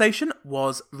Less Conversation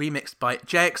was remixed by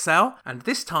JXL, and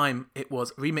this time it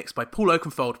was remixed by Paul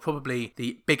Oakenfold, probably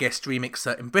the biggest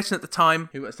remixer in Britain at the time,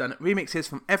 who has done remixes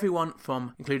from everyone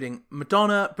from including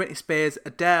Madonna, Britney Spears,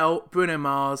 Adele, Bruno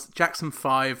Mars, Jackson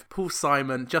 5, Paul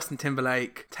Simon, Justin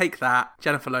Timberlake, Take That,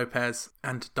 Jennifer Lopez,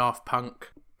 and Daft Punk.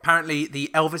 Apparently, the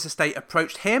Elvis estate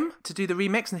approached him to do the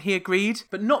remix and he agreed,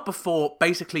 but not before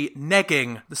basically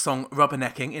negging the song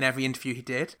Rubbernecking in every interview he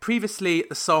did. Previously,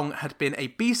 the song had been a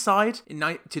B-side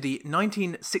to the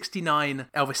 1969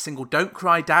 Elvis single Don't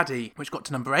Cry Daddy, which got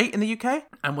to number 8 in the UK,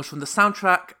 and was from the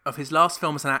soundtrack of his last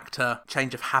film as an actor,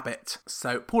 Change of Habit.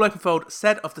 So Paul Oakenfold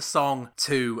said of the song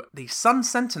to the Sun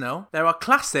Sentinel, "There are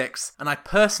classics, and I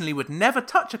personally would never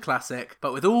touch a classic,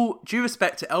 but with all due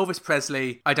respect to Elvis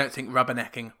Presley, I don't think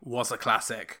Rubbernecking was a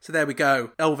classic." So there we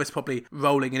go. Elvis probably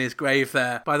rolling in his grave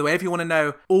there. By the way, if you want to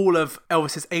know all of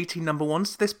Elvis's 18 number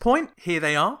ones to this point, here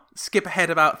they are. Skip ahead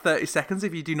about 30 seconds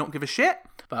if you do not give a shit.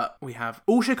 But we have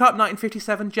All Shook Up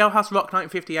 1957, Jailhouse Rock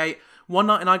 1958, One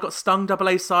Night and I Got Stung double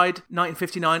A side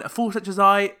 1959, A Fool Such as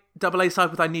I double A side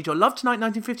with I Need Your Love Tonight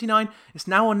 1959, It's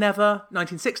Now or Never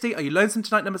 1960, Are You Lonesome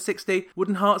Tonight number 60,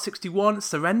 Wooden Heart 61,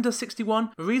 Surrender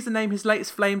 61, Marie's the Name His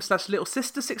Latest Flame / Little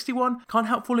Sister 61, Can't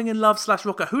Help Falling in Love /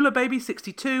 Rockahula Baby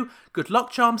 62, Good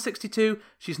Luck Charm 62,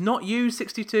 She's Not You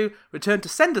 62, Return to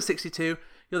Sender 62,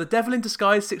 You're the Devil in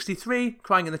Disguise 63,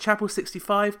 Crying in the Chapel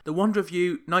 65, The Wonder of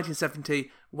You 1970,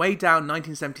 Way Down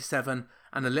 1977,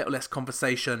 and A Little Less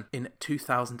Conversation in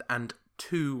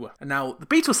 2002. And now, the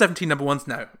Beatles 17 number ones?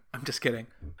 No, I'm just kidding.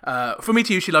 From Me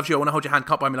to You, She Loves You, I Want to Hold Your Hand,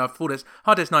 Can't Buy Me Love,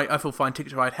 Hard Day's Night, I Feel Fine,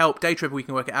 Ticket to Ride, Help, Day Tripper, We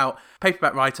Can Work It Out,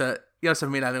 Paperback Writer, Yellow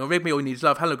 7 Me Landing, or Rig Me, All You Need Is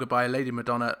Love, Hello Goodbye, Lady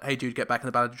Madonna, Hey Jude, Get Back, and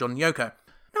The Ballad of John and Yoko.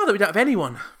 Now that we don't have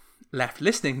anyone left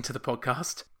listening to the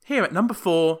podcast, here at number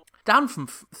 4, down from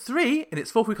 3 in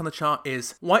its 4th week on the chart,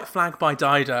 is White Flag by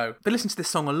Dido. I've been listening to this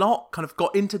song a lot, kind of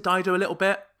got into Dido a little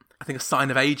bit. I think a sign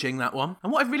of aging, that one.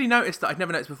 And what I've really noticed that I'd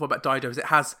never noticed before about Dido is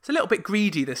it's a little bit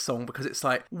greedy, this song, because it's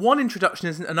like one introduction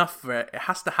isn't enough for it. It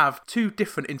has to have 2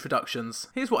 different introductions.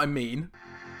 Here's what I mean.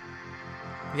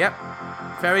 Yep.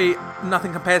 Very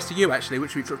Nothing Compares to You, actually,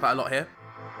 which we've talked about a lot here.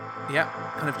 Yep.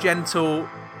 Kind of gentle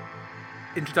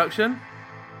introduction.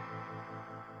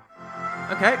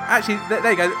 Okay, actually, there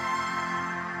you go.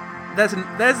 There's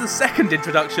the second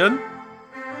introduction.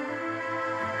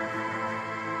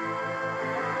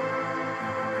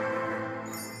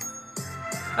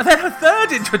 And then a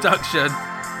third introduction.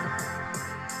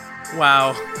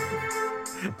 Wow.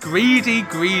 Greedy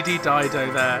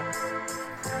Dido there.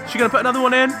 She gonna put another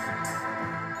one in?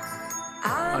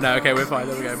 Oh no, okay, we're fine,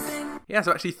 there we go. Yeah,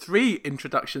 so actually 3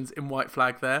 introductions in White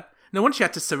Flag there. No wonder she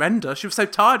had to surrender. She was so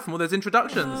tired from all those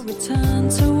introductions. Return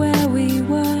to where we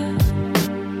were.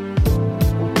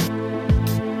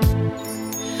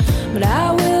 But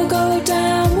I will go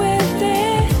down with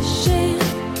this shit,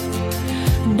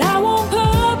 and I won't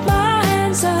put my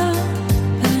hands up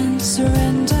and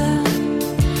surrender.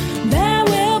 There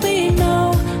will be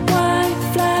no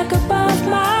white flag above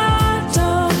my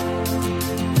door.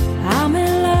 I'm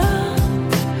in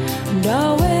love,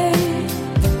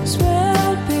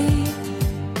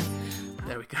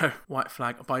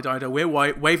 Flag by Dido. We're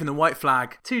waving the white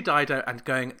flag to Dido and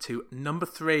going to number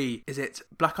 3. Is it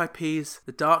Black Eyed Peas,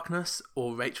 The Darkness,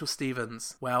 or Rachel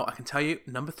Stevens? Well, I can tell you,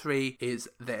 number 3 is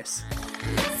this.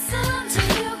 Listen to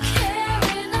you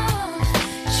carrying on,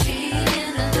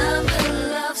 treating another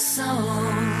love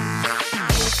song.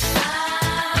 If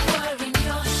I were in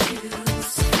your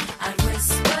shoes, I'd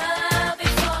whisper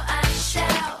before I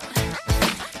shout.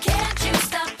 Can't you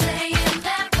stop playing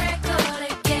that record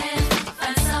again?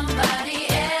 Find somebody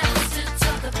else to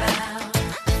talk about.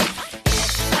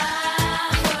 If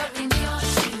I were in your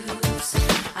shoes,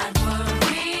 I'd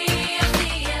worry of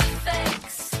the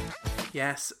effects.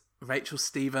 Yes, Rachel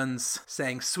Stevens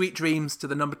saying sweet dreams to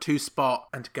the number 2 spot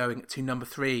and going to number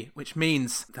 3, which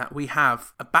means that we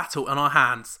have a battle on our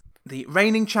hands. The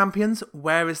reigning champions,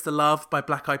 Where Is the Love by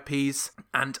Black Eyed Peas,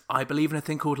 and I Believe in a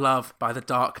Thing Called Love by The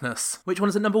Darkness. Which one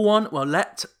is at number 1? Well,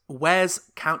 let Wes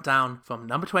count down from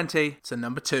number 20 to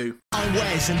number 2. I'm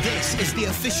Wes, and this is the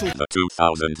official The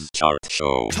 2000s Chart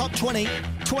Show. Top 20.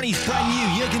 20's brand new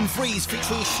Jürgen Fries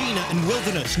featuring Sheena and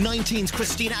Wilderness. 19's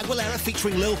Christina Aguilera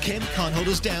featuring Lil Kim, Can't Hold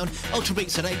Us Down. Ultra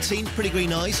Beats at 18, Pretty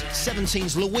Green Eyes.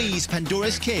 17's Louise,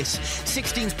 Pandora's Kiss.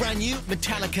 16's brand new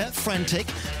Metallica, Frantic.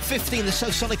 15, The So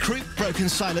Solid Crew, Broken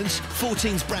Silence.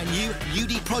 14's brand new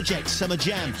UD Project, Summer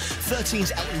Jam.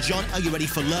 13's Elton John, Are You Ready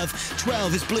for Love?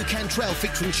 12 is Blue Cantrell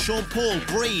featuring Sean Paul,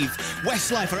 Breathe.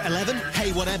 Westlife at 11,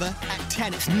 Hey Whatever. At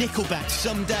 10, it's Nickelback,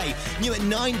 Someday. New at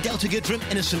 9, Delta Goodrem,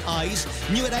 Innocent Eyes.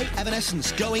 New at 8,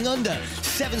 Evanescence, Going Under.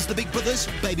 7's The Big Brothers,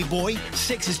 Baby Boy.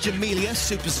 6 is Jamelia,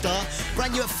 Superstar.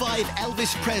 Brand new at 5,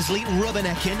 Elvis Presley,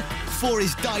 Rubberneckin. 4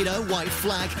 is Dido, White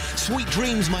Flag. Sweet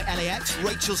Dreams, My LAX,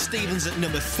 Rachel Stevens at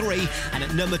number 3. And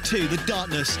at number 2, The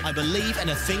Darkness, I Believe in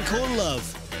a Thing Called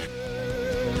Love.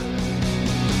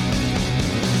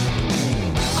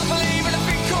 I believe in a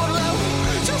thing called love.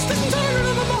 Just listen to the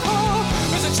rhythm of my heart.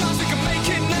 There's a chance we can make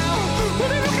it now. We'll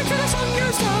be looking till the sun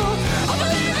goes down. I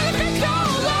believe in a thing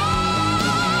called love.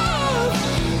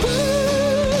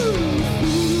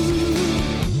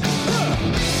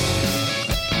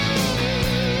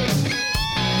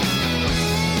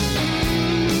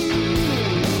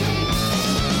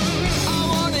 I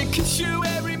wanna kiss you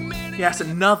every minute. Yes,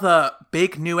 another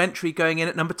big new entry going in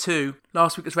at number 2.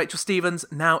 Last week was Rachel Stevens.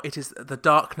 Now it is The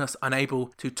Darkness, unable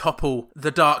to topple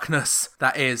The Darkness.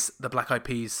 That is the Black Eyed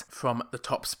Peas from the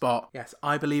top spot. Yes,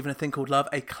 I Believe in a Thing Called Love,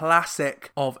 a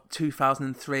classic of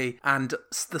 2003 and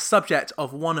the subject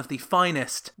of one of the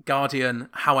finest Guardian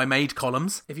How I Made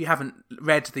columns. If you haven't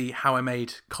read the How I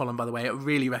Made column, by the way, I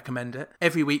really recommend it.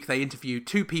 Every week they interview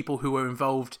 2 people who were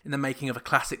involved in the making of a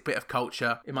classic bit of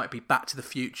culture. It might be Back to the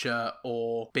Future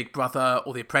or Big Brother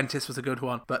or The Apprentice was a good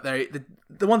one, but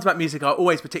the ones about music are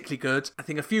always particularly good. I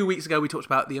think a few weeks ago we talked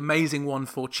about the amazing one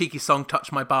for Cheeky Song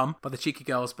Touch My Bum by the Cheeky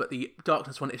Girls, but the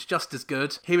Darkness one is just as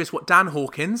good. Here is what Dan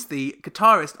Hawkins, the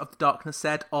guitarist of The Darkness,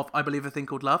 said of I Believe a Thing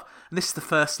Called Love, and this is the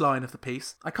first line of the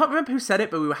piece. I can't remember who said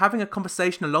it, but we were having a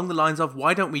conversation along the lines of,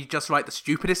 why don't we just write the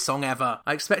stupidest song ever?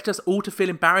 I expect us all to feel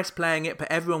embarrassed playing it,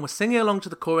 but everyone was singing along to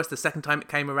the chorus the second time it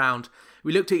came around.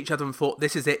 We looked at each other and thought,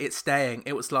 this is it, it's staying.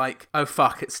 It was like, oh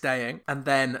fuck, it's staying. And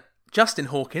then Justin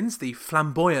Hawkins, the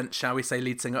flamboyant, shall we say,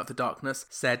 lead singer of The Darkness,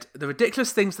 said, the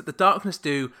ridiculous things that The Darkness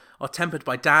do are tempered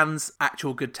by Dan's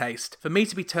actual good taste. For me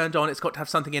to be turned on, it's got to have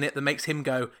something in it that makes him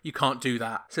go, you can't do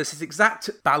that. So it's this exact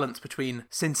balance between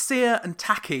sincere and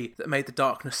tacky that made The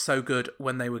Darkness so good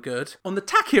when they were good. On the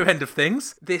tackier end of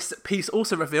things, this piece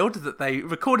also revealed that they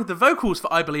recorded the vocals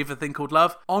for I Believe in a Thing Called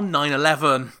Love on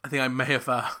 9/11. I think I may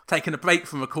have taken a break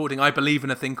from recording I Believe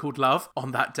in a Thing Called Love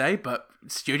on that day, but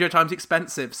studio time's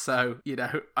expensive, so,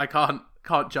 I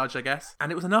can't judge, I guess.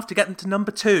 And it was enough to get them to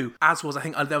number 2, as was, I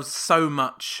think, there was so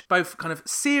much, both kind of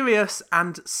serious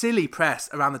and silly press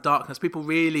around The Darkness. People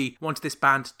really wanted this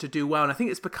band to do well, and I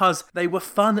think it's because they were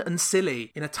fun and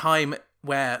silly in a time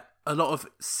where a lot of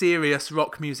serious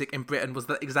rock music in Britain was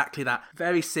exactly that.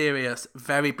 Very serious,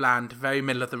 very bland, very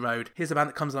middle of the road. Here's a band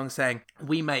that comes along saying,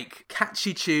 we make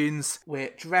catchy tunes, we're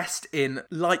dressed in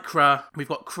lycra, we've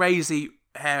got crazy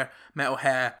metal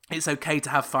hair, it's okay to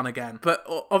have fun again. But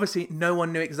obviously no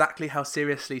one knew exactly how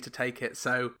seriously to take it,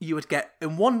 so you would get,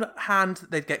 in one hand,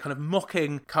 they'd get kind of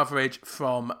mocking coverage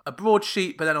from a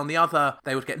broadsheet, but then on the other,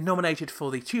 they would get nominated for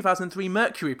the 2003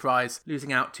 Mercury Prize,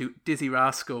 losing out to Dizzy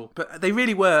Rascal. But they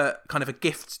really were kind of a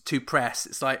gift to press.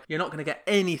 It's like, you're not going to get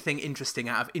anything interesting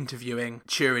out of interviewing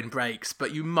Turin Breaks,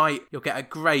 but you'll get a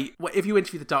great, if you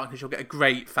interview The Darkness, you'll get a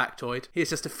great factoid.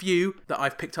 Here's just a few that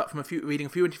I've picked up from reading a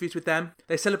few interviews with them.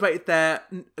 They celebrated their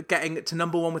getting to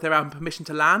number 1 with their own Permission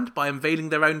to Land by unveiling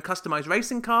their own customised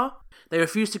racing car. They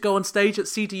refused to go on stage at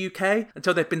CD UK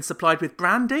until they'd been supplied with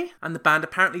brandy, and the band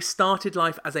apparently started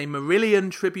life as a Marillion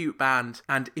tribute band.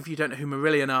 And if you don't know who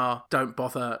Marillion are, don't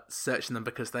bother searching them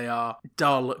because they are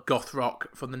dull goth rock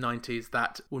from the 90s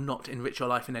that will not enrich your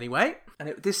life in any way.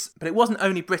 But it wasn't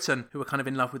only Britain who were kind of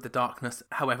in love with the darkness,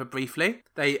 however briefly.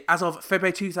 As of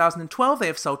February 2012, they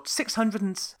have sold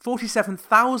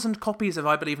 647,000 copies of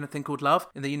I Believe in a Thing Called Love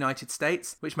in the United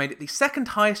States, which made it the second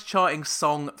highest charting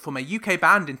song from a UK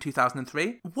band in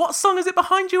 2003. What song is it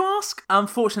behind, you ask?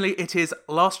 Unfortunately, it is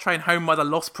Last Train Home by the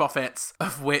Lost Prophets,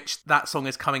 of which that song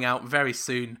is coming out very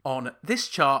soon on this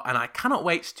chart, and I cannot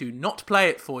wait to not play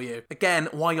it for you. Again,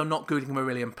 while you're not Googling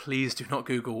Marillion, please do not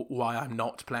Google why I'm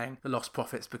not playing the Lost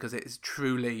Prophets, because it is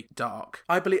truly dark.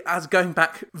 I believe, as going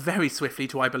back very swiftly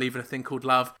to I Believe in a Thing Called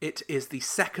Love, it is the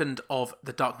second of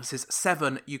the Darkness's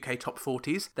 7 UK top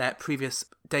 40s. Their previous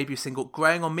debut single,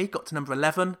 Growing on Me, got to number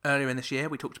 11 earlier in this year.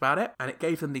 We talked about it, and it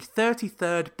gave them the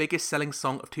 33rd biggest selling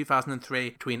song of 2003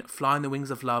 between Fly in the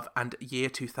Wings of Love and Year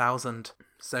 2000.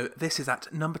 So this is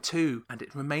at number 2, and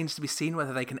it remains to be seen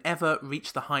whether they can ever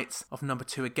reach the heights of number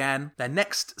 2 again. Their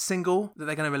next single that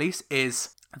they're going to release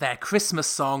is their Christmas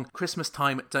song, Christmas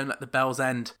Time, Don't Let the Bells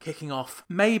End, kicking off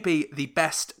maybe the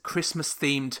best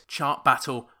Christmas-themed chart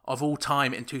battle of all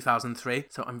time in 2003.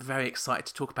 So I'm very excited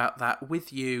to talk about that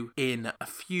with you in a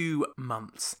few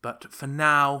months. But for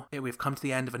now, we've come to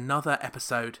the end of another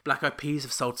episode. Black Eyed Peas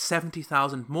have sold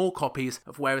 70,000 more copies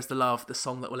of Where Is the Love, the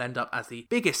song that will end up as the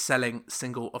biggest selling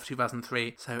single of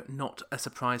 2003. So not a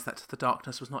surprise that The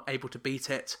Darkness was not able to beat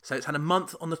it. So it's had a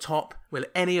month on the top. Will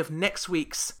any of next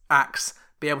week's acts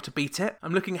be able to beat it?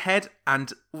 I'm looking ahead,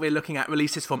 and we're looking at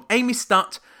releases from Amy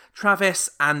Stutt, Travis,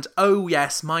 and oh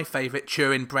yes, my favourite,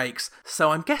 Turin Breaks.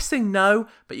 So I'm guessing no,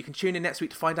 but you can tune in next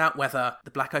week to find out whether the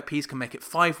Black Eyed Peas can make it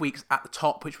 5 weeks at the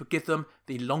top, which would give them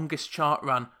the longest chart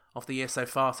run of the year so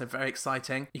far, so very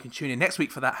exciting. You can tune in next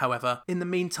week for that, however. In the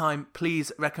meantime,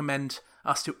 please recommend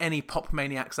us to any pop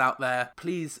maniacs out there.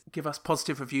 Please give us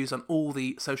positive reviews on all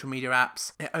the social media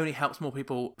apps. It only helps more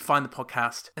people find the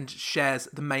podcast and shares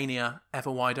the mania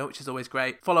ever wider, which is always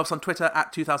great. Follow us on Twitter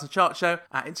at 2000 Chart Show,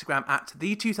 at Instagram at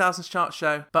the 2000 Chart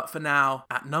Show. But for now,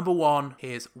 at number 1,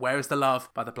 here's Where Is the Love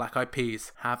by the Black Eyed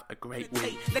Peas. Have a great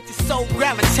week. Let your soul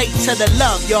gravitate to the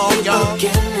love, y'all. People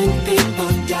killing,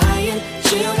 people dying,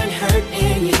 children hurt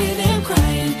and you hear them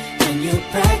crying. And you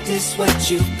practice what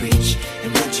you preach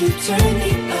and what you turn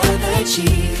the other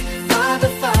cheek. Father,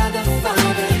 Father,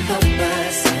 Father, help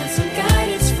us, send some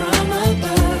guidance from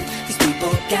above. These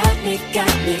people got me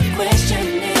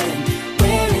questioning,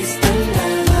 where is the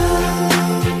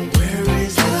love? Where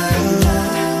is the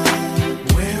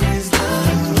love? Where is the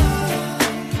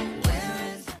love? Where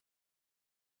is